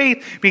tests your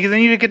faith, because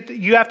then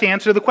you have to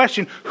answer the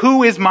question,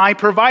 who is my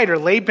provider?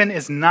 Laban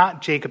is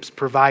not Jacob's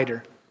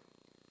provider.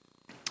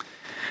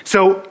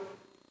 So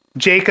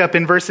Jacob,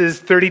 in verses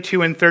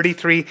 32 and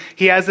 33,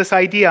 he has this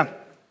idea.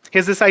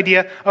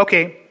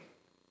 Okay,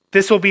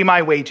 this will be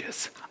my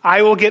wages.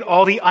 I will get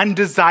all the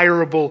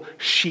undesirable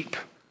sheep.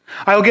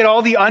 I will get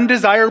all the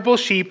undesirable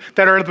sheep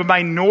that are the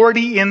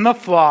minority in the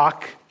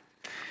flock,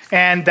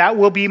 and that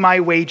will be my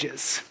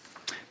wages.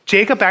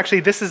 Jacob, actually,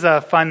 this is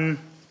a fun,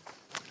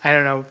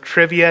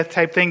 trivia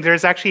type thing.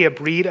 There's actually a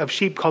breed of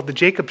sheep called the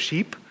Jacob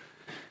sheep.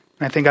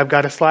 And I think I've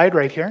got a slide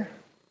right here.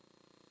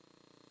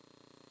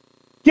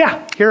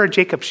 Yeah, here are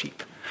Jacob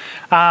sheep.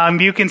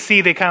 You can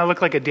see they kind of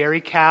look like a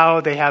dairy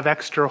cow. They have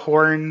extra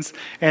horns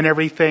and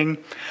everything.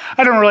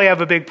 I don't really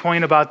have a big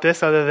point about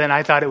this, other than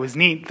I thought it was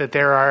neat that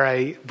there are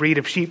a breed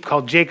of sheep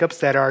called Jacobs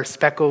that are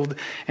speckled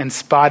and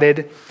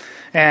spotted.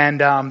 And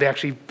they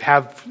actually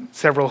have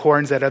several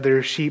horns that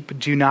other sheep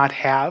do not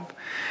have.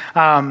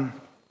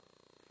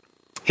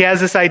 He has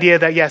this idea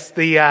that, yes,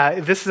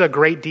 this is a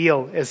great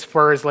deal as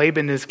far as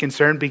Laban is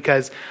concerned,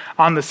 because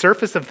on the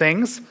surface of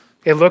things,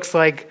 It looks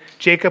like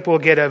Jacob will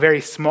get a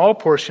very small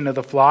portion of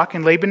the flock,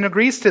 and Laban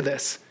agrees to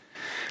this.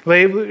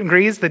 Laban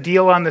agrees. The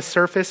deal on the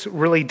surface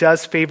really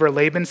does favor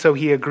Laban, so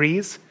he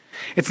agrees.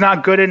 It's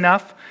not good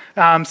enough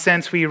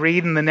since we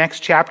read in the next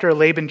chapter,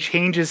 Laban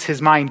changes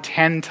his mind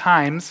 10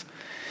 times.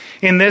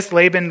 In this,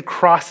 Laban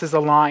crosses a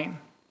line.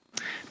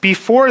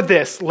 Before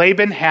this,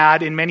 Laban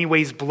had in many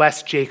ways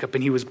blessed Jacob,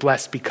 and he was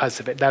blessed because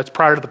of it. That's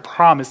part of the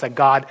promise that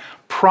God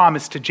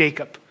promised to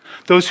Jacob.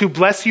 Those who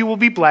bless you will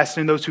be blessed,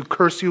 and those who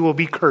curse you will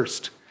be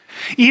cursed.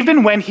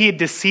 Even when he had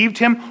deceived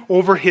him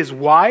over his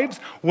wives,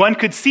 one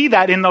could see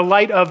that in the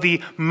light of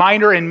the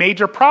minor and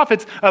major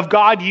prophets of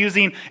God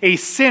using a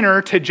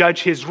sinner to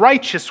judge his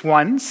righteous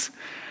ones.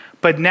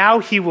 But now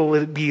he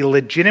will be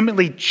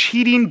legitimately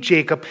cheating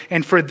Jacob,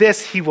 and for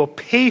this he will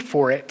pay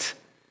for it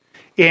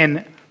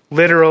in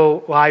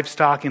literal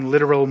livestock and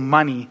literal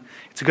money.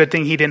 It's a good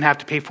thing he didn't have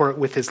to pay for it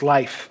with his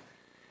life.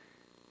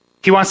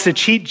 He wants to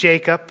cheat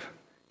Jacob.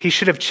 He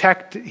should have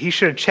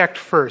checked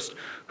first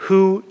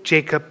whose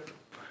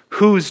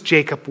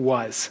Jacob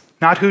was.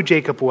 Not who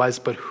Jacob was,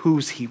 but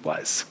whose he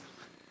was.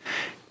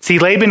 See,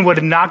 Laban would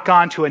have not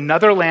gone to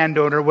another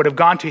landowner, would have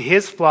gone to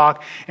his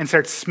flock and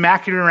start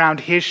smacking around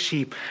his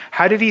sheep.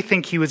 How did he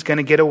think he was going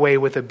to get away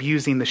with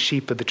abusing the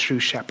sheep of the true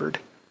shepherd?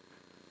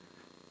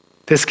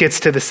 This gets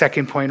to the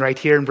second point right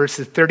here in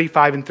verses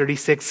 35 and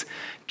 36,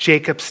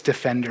 Jacob's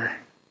defender.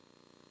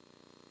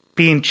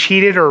 Being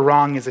cheated or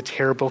wrong is a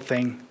terrible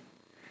thing.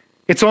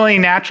 It's only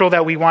natural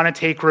that we want to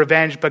take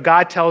revenge, but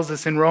God tells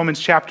us in Romans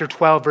chapter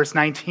 12, verse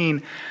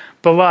 19,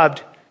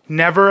 Beloved,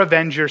 never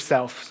avenge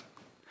yourselves,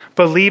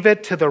 but leave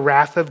it to the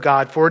wrath of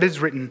God, for it is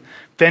written,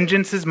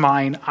 Vengeance is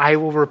mine, I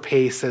will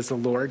repay, says the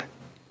Lord.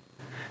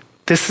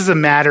 This is a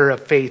matter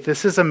of faith.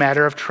 This is a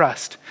matter of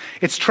trust.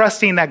 It's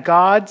trusting that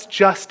God's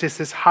justice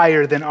is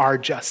higher than our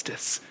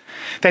justice,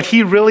 that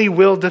he really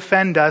will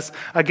defend us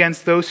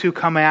against those who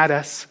come at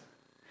us,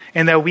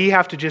 and that we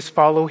have to just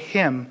follow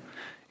him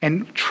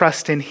and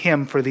trust in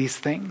him for these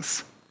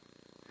things.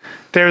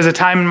 There was a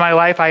time in my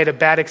life I had a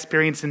bad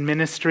experience in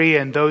ministry,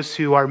 and those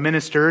who are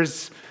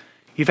ministers,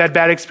 you've had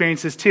bad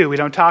experiences too. We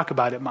don't talk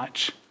about it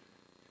much.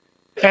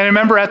 And I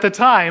remember at the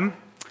time,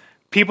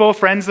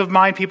 friends of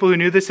mine, people who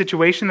knew the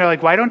situation, they're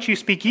like, why don't you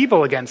speak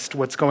evil against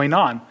what's going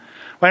on?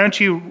 Why don't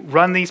you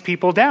run these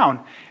people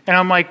down? And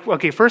I'm like,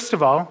 okay, first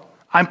of all,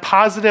 I'm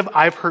positive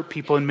I've hurt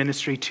people in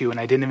ministry too, and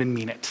I didn't even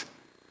mean it.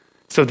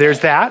 So there's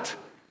that.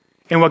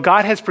 And what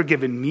God has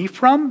forgiven me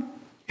from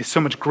is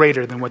so much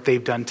greater than what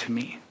they've done to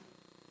me.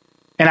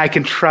 And I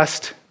can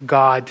trust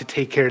God to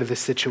take care of the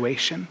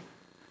situation.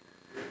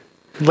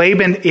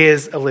 Laban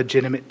is a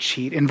legitimate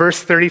cheat. In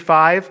verse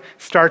 35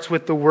 starts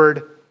with the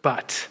word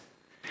but.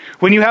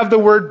 When you have the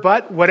word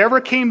but, whatever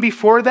came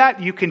before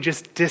that, you can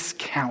just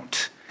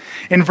discount.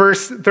 In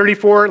verse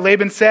 34,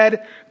 Laban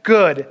said,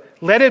 Good,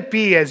 let it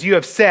be as you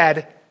have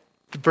said.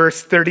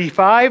 Verse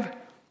 35,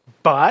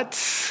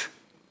 but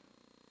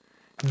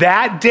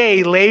that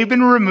day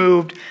Laban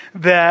removed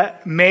the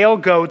male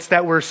goats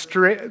that were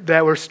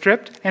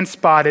stripped and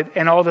spotted,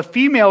 and all the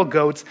female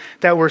goats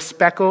that were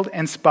speckled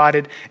and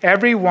spotted,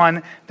 every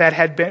one that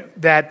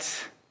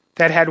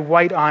had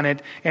white on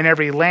it, and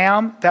every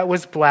lamb that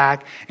was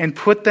black, and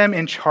put them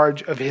in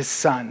charge of his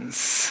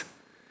sons.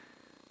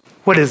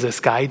 What is this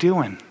guy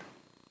doing?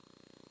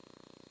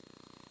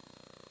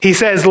 He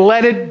says,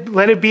 let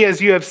it be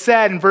as you have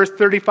said, and verse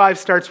 35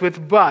 starts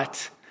with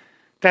but.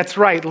 That's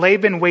right,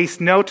 Laban wastes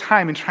no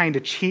time in trying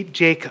to cheat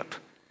Jacob.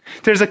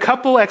 There's a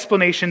couple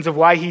explanations of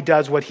why he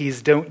does what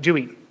he's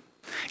doing.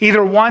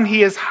 Either one,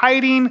 he is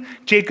hiding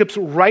Jacob's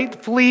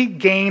rightfully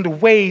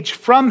gained wage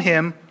from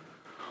him,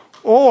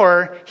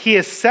 or he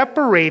is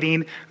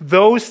separating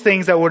those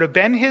things that would have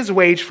been his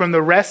wage from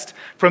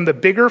the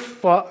bigger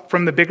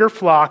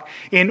flock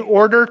in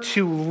order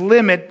to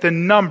limit the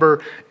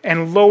number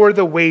and lower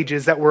the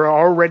wages that were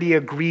already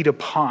agreed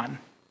upon.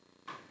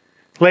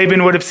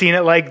 Laban would have seen it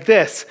like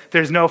this.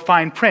 There's no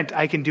fine print.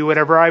 I can do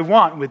whatever I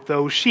want with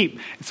those sheep.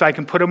 So I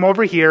can put them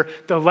over here.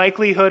 The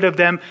likelihood of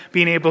them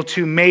being able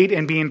to mate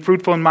and being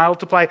fruitful and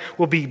multiply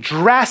will be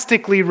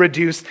drastically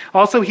reduced.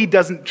 Also, he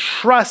doesn't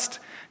trust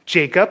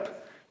Jacob.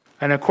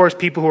 And of course,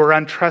 people who are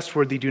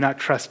untrustworthy do not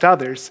trust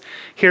others.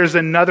 Here's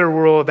another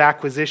rule of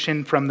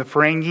acquisition from the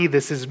Ferengi.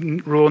 This is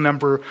rule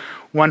number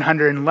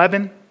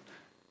 111.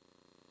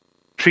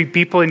 Treat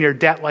people in your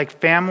debt like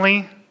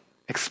family.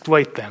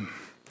 Exploit them.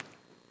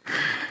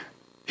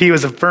 He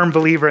was a firm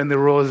believer in the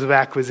rules of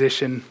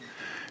acquisition.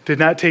 Did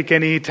not take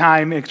any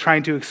time in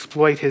trying to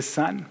exploit his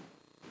son.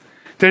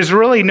 There's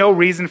really no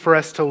reason for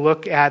us to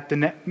look at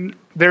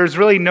there's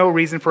really no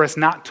reason for us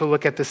not to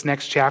look at this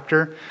next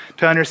chapter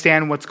to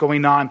understand what's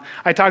going on.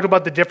 I talked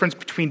about the difference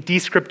between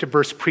descriptive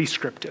versus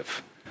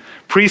prescriptive.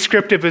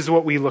 Prescriptive is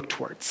what we look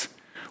towards.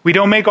 We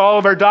don't make all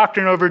of our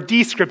doctrine over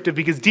descriptive,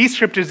 because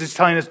descriptive is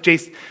telling us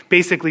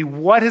basically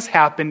what has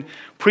happened.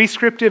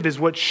 Prescriptive is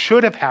what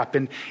should have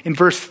happened. In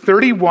verse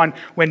 31,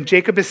 when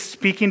Jacob is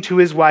speaking to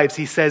his wives,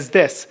 he says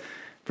this,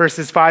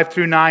 verses 5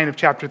 through 9 of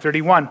chapter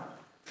 31.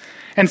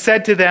 And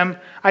said to them,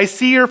 I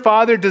see your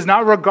father does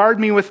not regard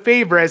me with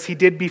favor as he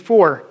did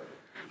before.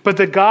 but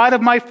the God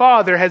of my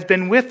father has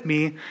been with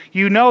me.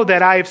 You know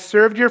that I have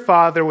served your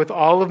father with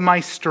all of my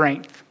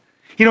strength.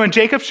 When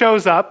Jacob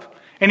shows up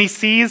and he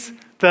sees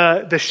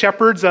the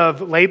shepherds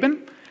of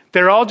Laban,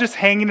 they're all just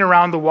hanging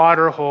around the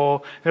water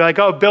hole. They're like,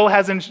 oh, Bill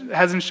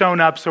hasn't shown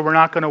up, so we're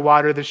not going to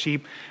water the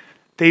sheep.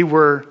 They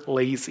were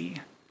lazy.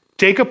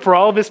 Jacob, for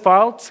all of his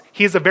faults,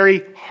 he's a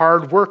very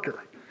hard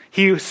worker.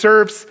 He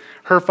serves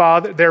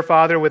their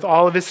father with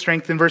all of his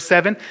strength. In verse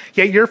 7,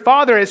 yet your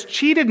father has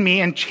cheated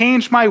me and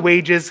changed my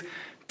wages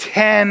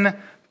 10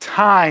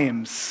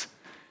 times.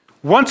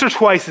 Once or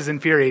twice is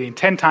infuriating.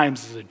 10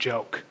 times is a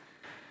joke.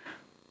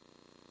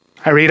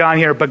 I read on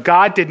here, but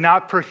God did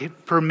not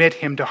permit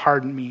him to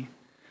harden me.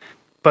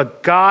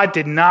 But God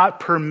did not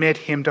permit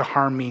him to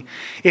harm me.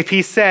 If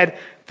he said,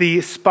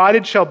 the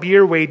spotted shall be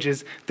your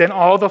wages, then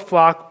all the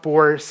flock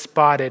bore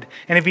spotted.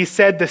 And if he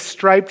said, the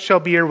striped shall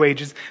be your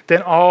wages,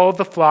 then all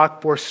the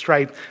flock bore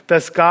striped.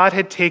 Thus God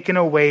had taken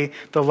away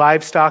the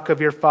livestock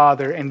of your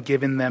father and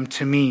given them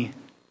to me.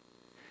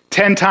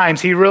 10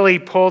 times, he really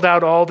pulled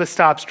out all the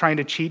stops trying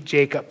to cheat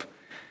Jacob.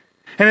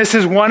 And this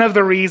is one of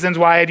the reasons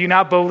why I do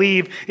not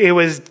believe it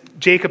was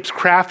Jacob's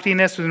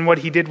craftiness and what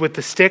he did with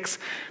the sticks,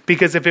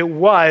 because if it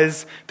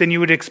was, then you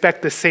would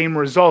expect the same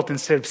result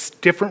instead of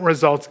different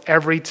results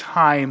every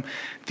time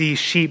the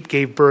sheep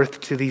gave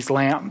birth to these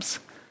lambs.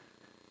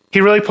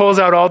 He really pulls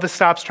out all the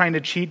stops trying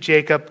to cheat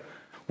Jacob.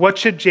 What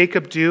should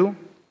Jacob do?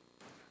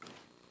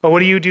 But what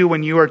do you do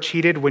when you are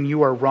cheated, when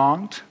you are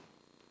wronged?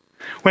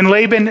 When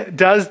Laban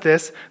does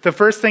this, the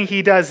first thing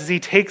he does is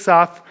he takes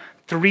off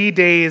 3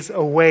 days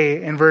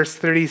away in verse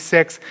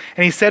 36.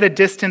 And he set a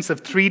distance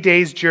of 3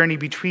 days' journey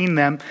between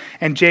them,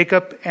 and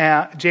Jacob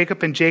and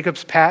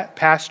Jacob's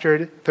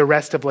pastured the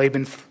rest of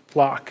Laban's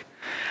flock.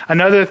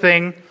 Another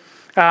thing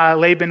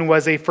Laban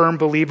was a firm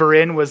believer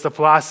in was the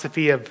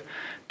philosophy of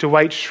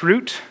Dwight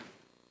Schrute.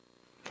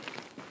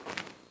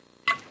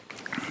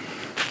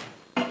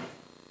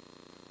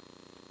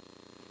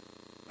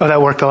 Oh,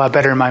 that worked a lot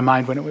better in my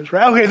mind when it was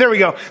right. Okay, there we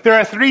go. There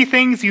are 3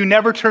 things you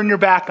never turn your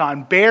back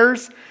on: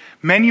 bears,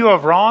 men you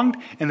have wronged,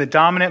 and the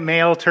dominant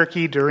male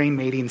turkey during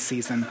mating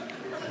season.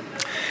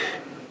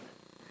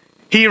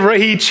 He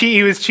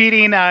was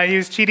cheating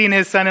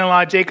his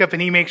son-in-law Jacob,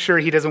 and he makes sure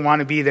he doesn't want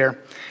to be there.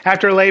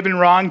 After Laban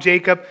wronged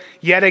Jacob,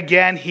 yet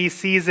again he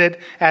sees it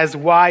as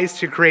wise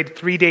to create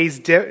 3 days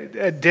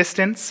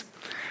distance.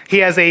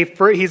 He's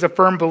a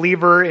firm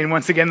believer in,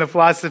 once again, the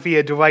philosophy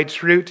of Dwight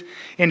Schrute.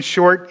 In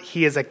short,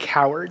 he is a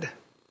coward.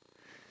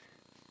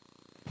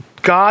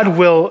 God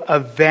will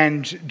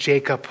avenge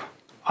Jacob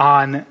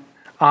on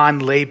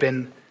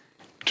Laban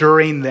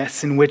during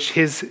this, in which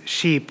his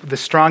sheep, the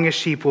strongest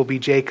sheep, will be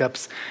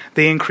Jacob's.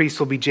 The increase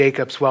will be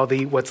Jacob's, while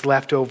what's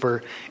left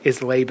over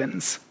is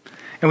Laban's.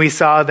 And we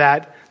see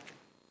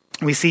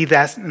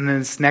that in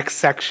this next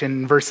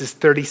section, verses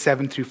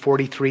 37 through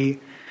 43,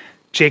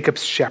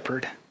 Jacob's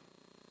shepherd.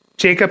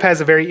 Jacob has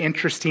a very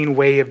interesting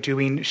way of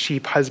doing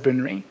sheep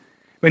husbandry.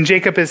 When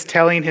Jacob is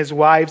telling his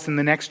wives in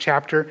the next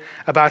chapter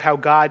about how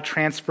God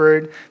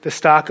transferred the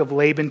stock of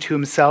Laban to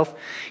himself,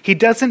 he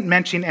doesn't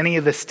mention any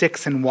of the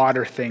sticks and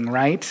water thing,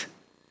 right?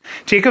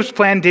 Jacob's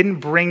plan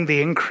didn't bring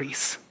the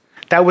increase.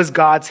 That was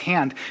God's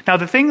hand. Now,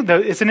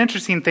 it's an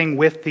interesting thing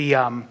with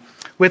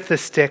the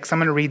sticks. I'm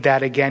going to read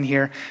that again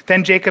here.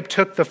 Then Jacob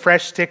took the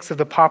fresh sticks of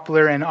the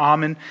poplar and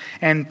almond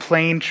and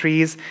plane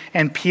trees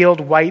and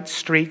peeled white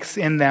streaks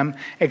in them,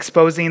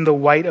 exposing the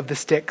white of the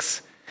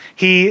sticks.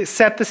 He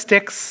set the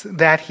sticks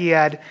that he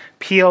had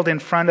peeled in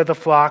front of the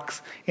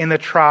flocks in the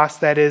troughs,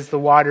 that is, the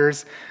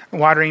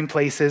watering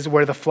places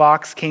where the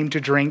flocks came to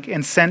drink.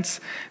 And since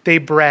they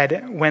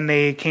bred when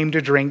they came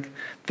to drink,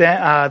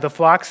 the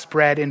flocks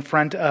spread in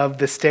front of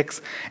the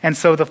sticks. And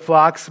so the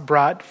flocks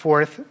brought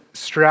forth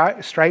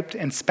striped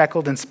and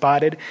speckled and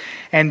spotted.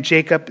 And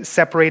Jacob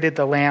separated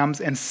the lambs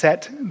and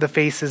set the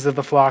faces of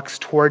the flocks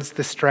towards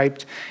the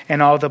striped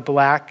and all the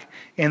black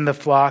in the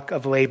flock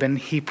of Laban.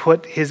 He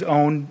put his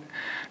own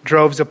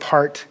droves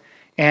apart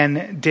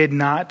and did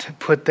not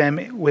put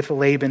them with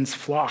Laban's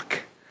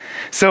flock.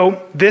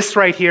 So this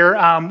right here,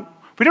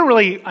 we don't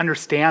really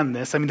understand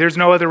this. I mean, there's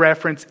no other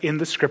reference in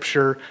the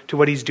scripture to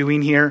what he's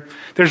doing here.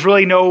 There's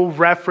really no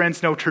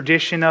reference, no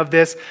tradition of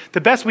this.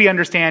 The best we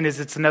understand is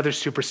it's another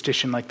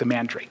superstition like the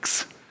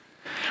mandrakes.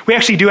 We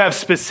actually do have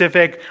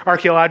specific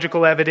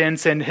archaeological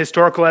evidence and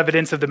historical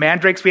evidence of the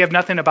mandrakes. We have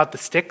nothing about the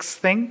sticks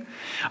thing,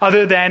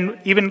 other than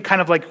even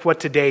kind of like what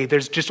today,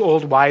 there's just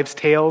old wives'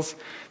 tales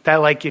that,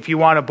 like, if you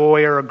want a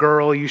boy or a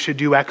girl, you should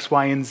do X,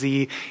 Y, and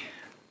Z.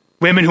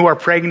 Women who are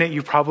pregnant,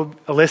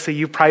 Alyssa,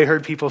 you've probably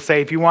heard people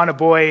say, if you want a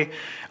boy,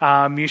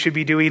 you should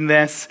be doing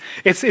this.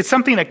 It's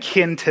something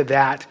akin to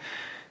that.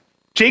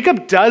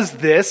 Jacob does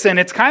this, and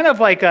it's kind of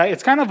like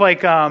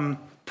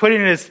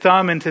putting his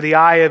thumb into the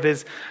eye of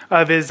his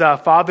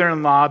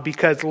father-in-law,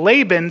 because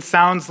Laban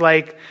sounds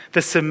like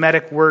the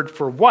Semitic word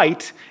for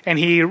white, and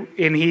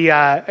he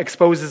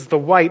exposes the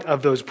white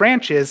of those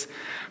branches.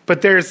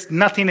 But there's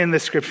nothing in the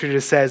scripture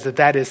that says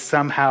that is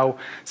somehow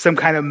some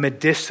kind of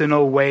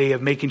medicinal way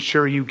of making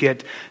sure you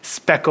get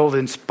speckled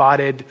and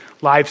spotted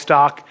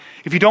livestock.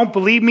 If you don't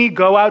believe me,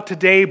 go out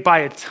today, buy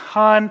a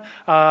ton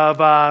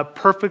of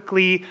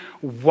perfectly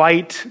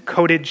white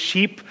coated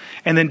sheep,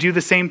 and then do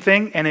the same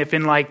thing. And if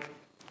in like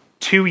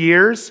 2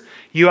 years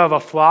you have a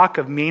flock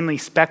of mainly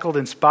speckled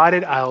and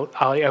spotted,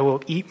 I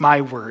will eat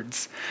my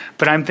words.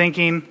 But I'm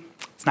thinking,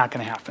 it's not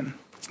going to happen.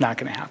 It's not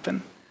going to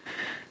happen.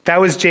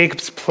 That was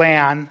Jacob's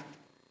plan,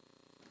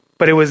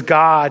 but it was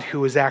God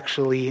who was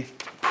actually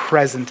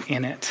present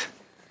in it.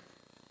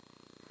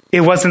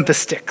 It wasn't the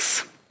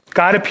sticks.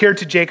 God appeared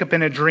to Jacob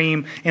in a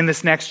dream in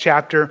this next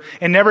chapter,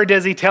 and never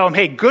does he tell him,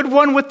 hey, good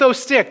one with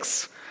those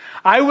sticks.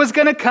 I was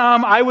going to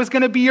come. I was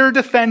going to be your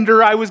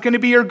defender. I was going to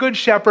be your good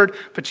shepherd.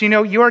 But you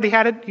already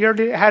had it. You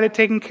already had it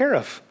taken care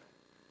of.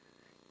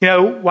 You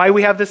know why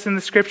we have this in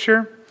the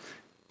scripture?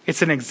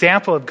 It's an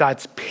example of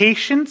God's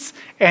patience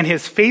and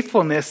his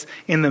faithfulness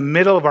in the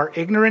middle of our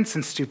ignorance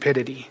and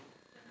stupidity.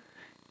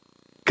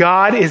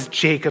 God is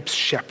Jacob's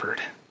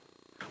shepherd.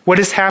 What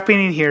is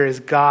happening here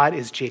is God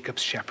is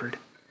Jacob's shepherd.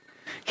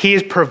 He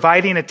is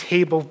providing a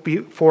table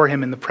before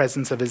him in the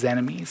presence of his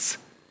enemies.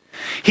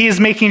 He is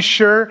making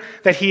sure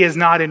that he is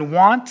not in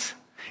want.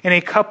 In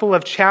a couple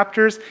of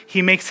chapters,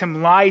 he makes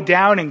him lie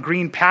down in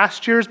green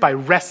pastures by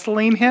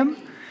wrestling him.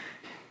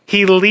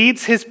 He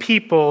leads his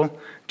people,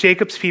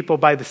 Jacob's people,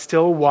 by the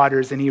still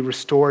waters, and he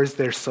restores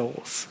their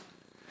souls.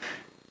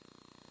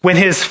 When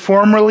his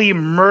formerly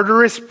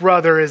murderous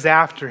brother is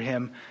after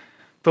him,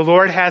 the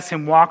Lord has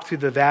him walk through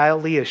the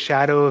valley of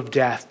shadow of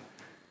death,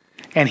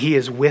 and he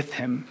is with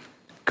him.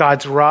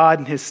 God's rod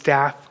and his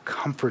staff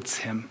comforts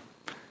him,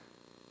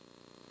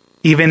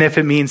 even if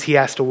it means he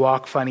has to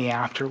walk funny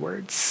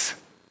afterwards.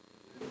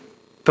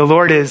 The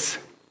Lord is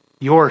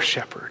your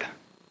shepherd.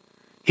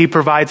 He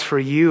provides for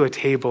you a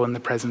table in the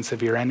presence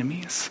of your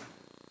enemies.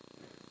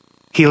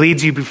 He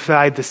leads you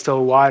beside the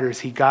still waters.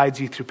 He guides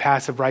you through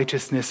paths of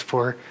righteousness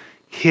for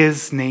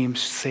his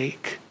name's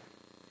sake.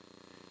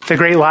 The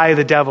great lie of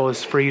the devil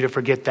is for you to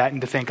forget that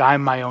and to think,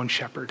 I'm my own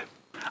shepherd.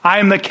 I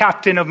am the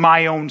captain of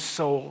my own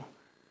soul.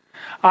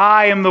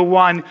 I am the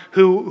one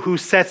who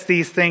sets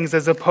these things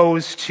as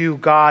opposed to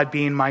God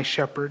being my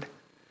shepherd.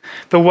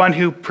 The one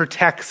who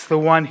protects, the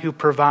one who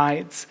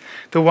provides,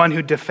 the one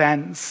who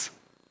defends.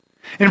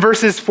 In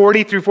verses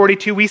 40 through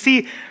 42, we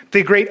see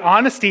the great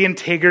honesty and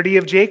integrity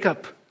of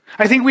Jacob.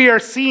 I think we are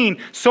seeing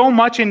so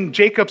much in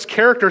Jacob's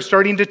character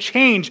starting to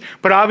change,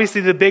 but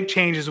obviously the big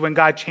change is when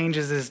God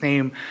changes his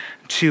name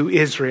to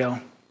Israel.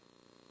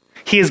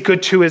 He is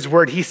good to his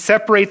word. He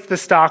separates the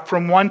stock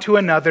from one to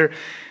another.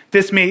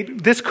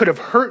 This could have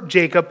hurt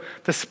Jacob.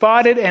 The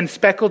spotted and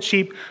speckled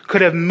sheep could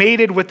have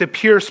mated with the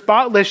pure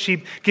spotless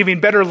sheep, giving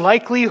better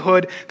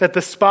likelihood that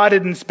the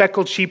spotted and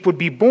speckled sheep would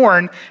be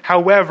born.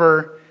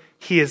 However,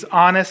 he is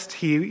honest.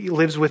 He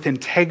lives with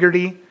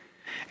integrity,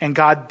 and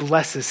God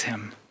blesses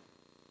him.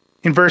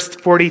 In verse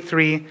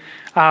 43,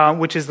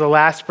 which is the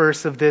last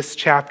verse of this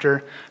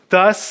chapter,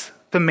 thus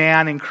the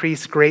man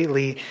increased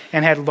greatly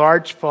and had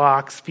large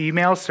flocks,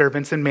 female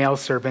servants and male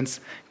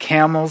servants,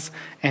 camels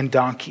and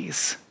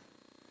donkeys.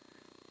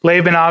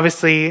 Laban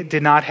obviously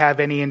did not have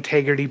any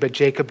integrity, but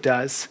Jacob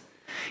does.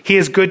 He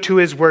is good to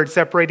his word,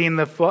 separating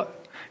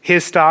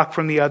his stock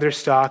from the other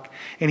stock,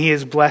 and he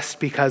is blessed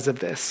because of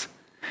this.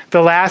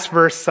 The last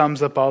verse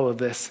sums up all of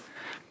this.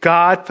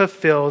 God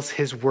fulfills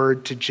his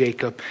word to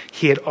Jacob.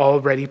 He had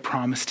already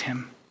promised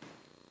him.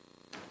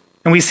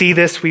 And we see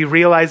this, we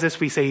realize this,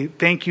 we say,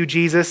 thank you,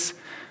 Jesus.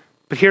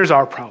 But here's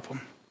our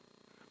problem.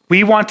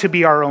 We want to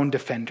be our own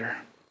defender.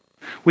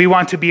 We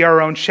want to be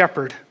our own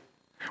shepherd.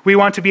 We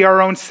want to be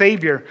our own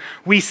savior.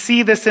 We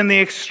see this in the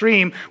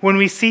extreme when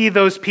we see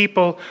those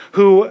people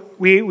who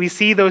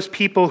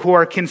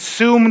are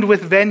consumed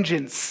with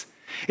vengeance.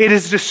 It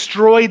has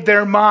destroyed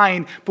their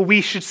mind, but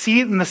we should see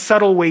it in the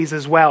subtle ways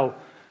as well.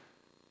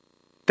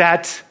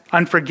 That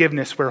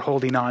unforgiveness we're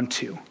holding on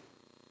to.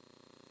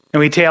 And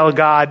we tell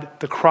God,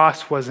 the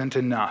cross wasn't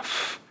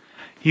enough.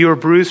 You were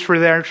bruised for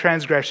their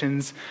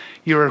transgressions.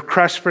 You were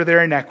crushed for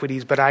their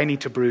iniquities, but I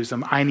need to bruise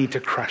them. I need to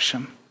crush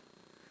them.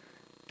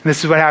 And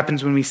this is what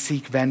happens when we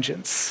seek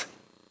vengeance.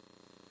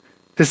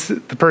 This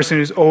is the person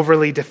who's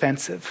overly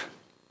defensive.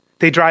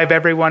 They drive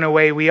everyone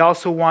away. We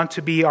also want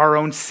to be our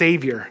own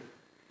savior.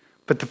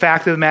 But the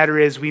fact of the matter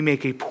is we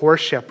make a poor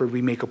shepherd,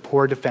 we make a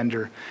poor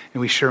defender,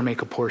 and we sure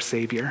make a poor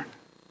savior.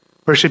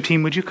 Worship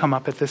team, would you come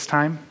up at this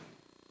time?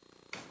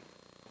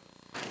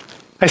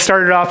 I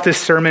started off this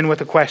sermon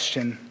with a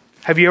question.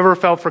 Have you ever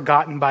felt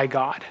forgotten by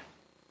God?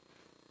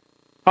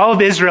 All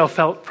of Israel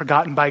felt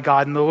forgotten by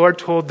God, and the Lord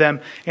told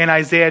them in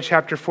Isaiah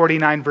chapter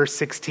 49, verse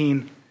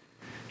 16,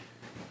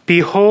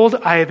 behold,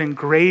 I have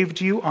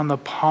engraved you on the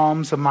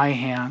palms of my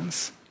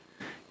hands.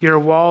 Your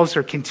walls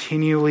are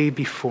continually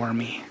before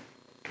me.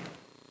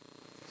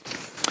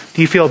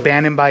 Do you feel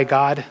abandoned by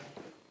God?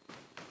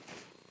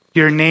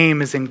 Your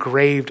name is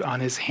engraved on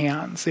his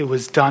hands. It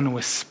was done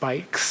with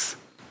spikes.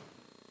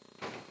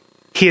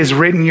 He has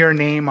written your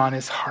name on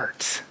his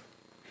heart.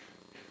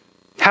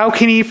 How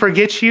can he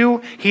forget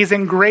you? He's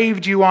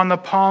engraved you on the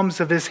palms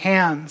of his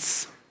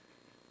hands.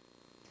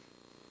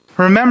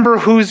 Remember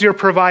who's your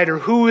provider,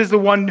 who is the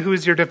one who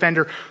is your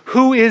defender,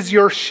 who is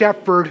your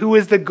shepherd, who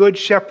is the good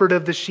shepherd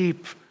of the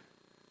sheep.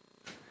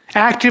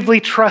 Actively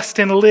trust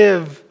and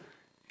live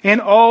in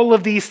all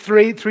of these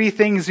three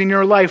things in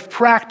your life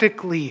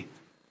practically.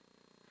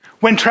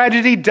 When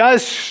tragedy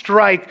does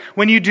strike,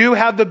 when you do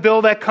have the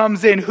bill that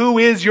comes in, who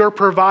is your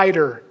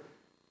provider?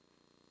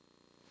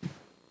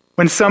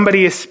 When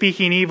somebody is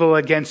speaking evil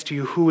against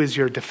you, who is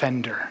your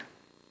defender?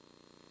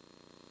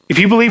 If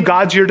you believe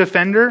God's your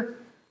defender,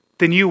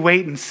 then you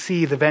wait and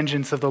see the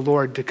vengeance of the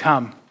Lord to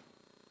come.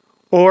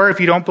 Or if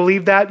you don't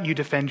believe that, you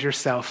defend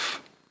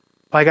yourself.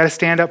 Well, I got to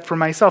stand up for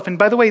myself. And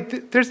by the way,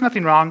 there's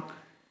nothing wrong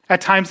at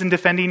times in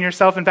defending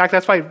yourself. In fact,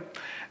 that's why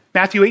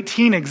Matthew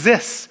 18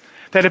 exists.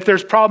 That if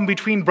there's problem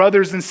between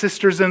brothers and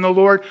sisters in the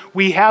Lord,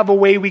 we have a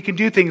way we can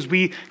do things.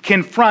 We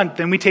confront,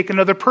 then we take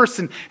another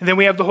person, and then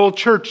we have the whole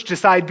church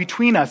decide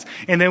between us,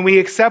 and then we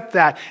accept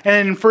that. And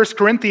then in 1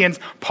 Corinthians,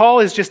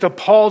 Paul is just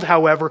appalled,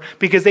 however,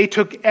 because they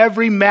took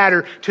every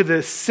matter to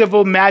the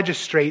civil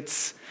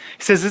magistrates.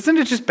 He says, isn't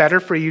it just better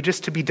for you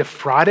just to be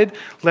defrauded,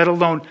 let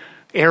alone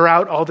air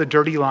out all the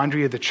dirty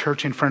laundry of the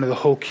church in front of the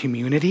whole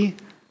community?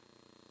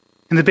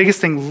 And the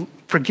biggest thing,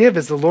 forgive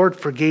as the Lord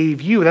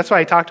forgave you. That's why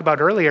I talked about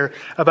earlier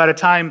about a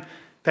time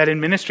that in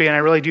ministry, and I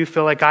really do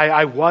feel like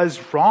I was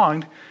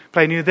wronged, but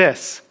I knew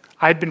this.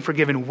 I'd been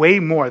forgiven way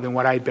more than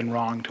what I'd been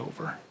wronged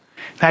over.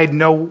 And I had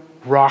no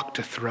rock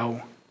to throw.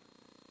 And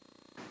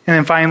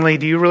then finally,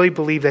 do you really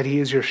believe that he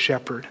is your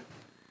shepherd?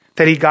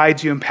 That he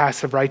guides you in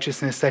paths of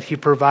righteousness, that he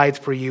provides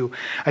for you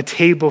a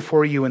table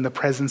for you in the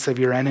presence of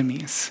your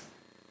enemies?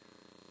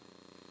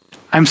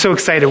 I'm so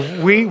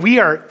excited. We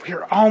are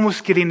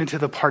almost getting into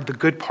the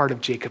good part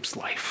of Jacob's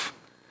life,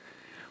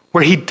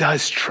 where he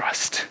does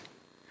trust.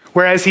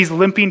 Whereas he's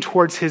limping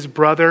towards his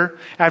brother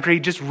after he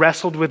just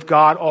wrestled with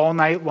God all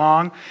night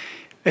long,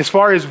 as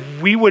far as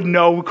we would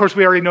know, of course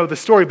we already know the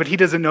story, but he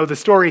doesn't know the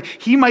story,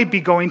 he might be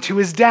going to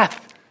his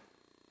death.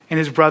 And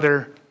his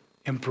brother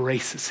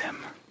embraces him.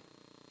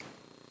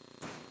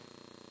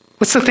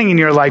 What's the thing in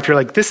your life you're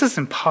like, this is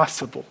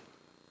impossible?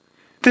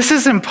 This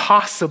is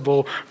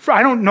impossible.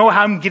 I don't know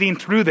how I'm getting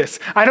through this.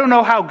 I don't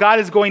know how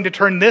God is going to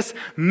turn this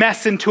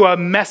mess into a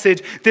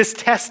message, this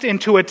test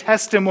into a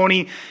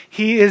testimony.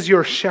 He is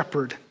your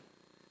shepherd.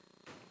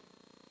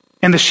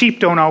 And the sheep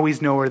don't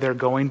always know where they're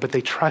going, but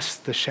they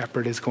trust the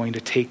shepherd is going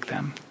to take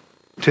them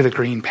to the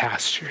green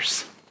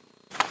pastures.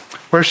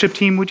 Worship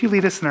team, would you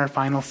lead us in our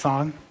final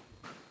song?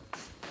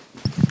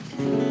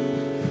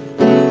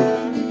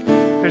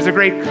 There's a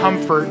great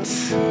comfort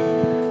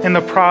in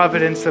the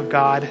providence of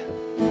God.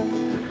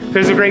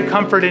 There's a great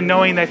comfort in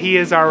knowing that he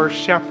is our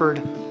shepherd.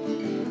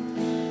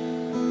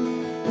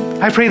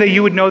 I pray that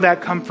you would know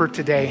that comfort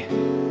today.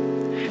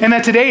 And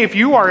that today, if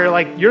you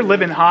are you're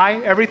living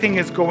high, everything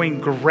is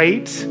going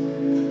great,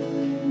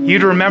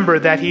 you'd remember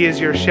that he is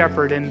your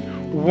shepherd,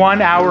 and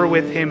 1 hour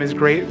with him is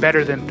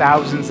better than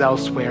thousands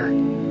elsewhere.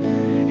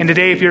 And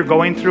today, if you're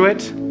going through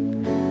it,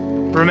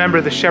 remember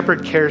the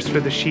shepherd cares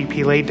for the sheep.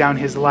 He laid down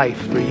his life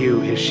for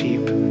you, his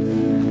sheep.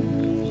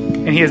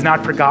 And he has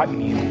not forgotten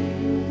you.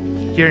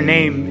 Your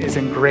name is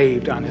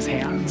engraved on his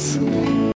hands.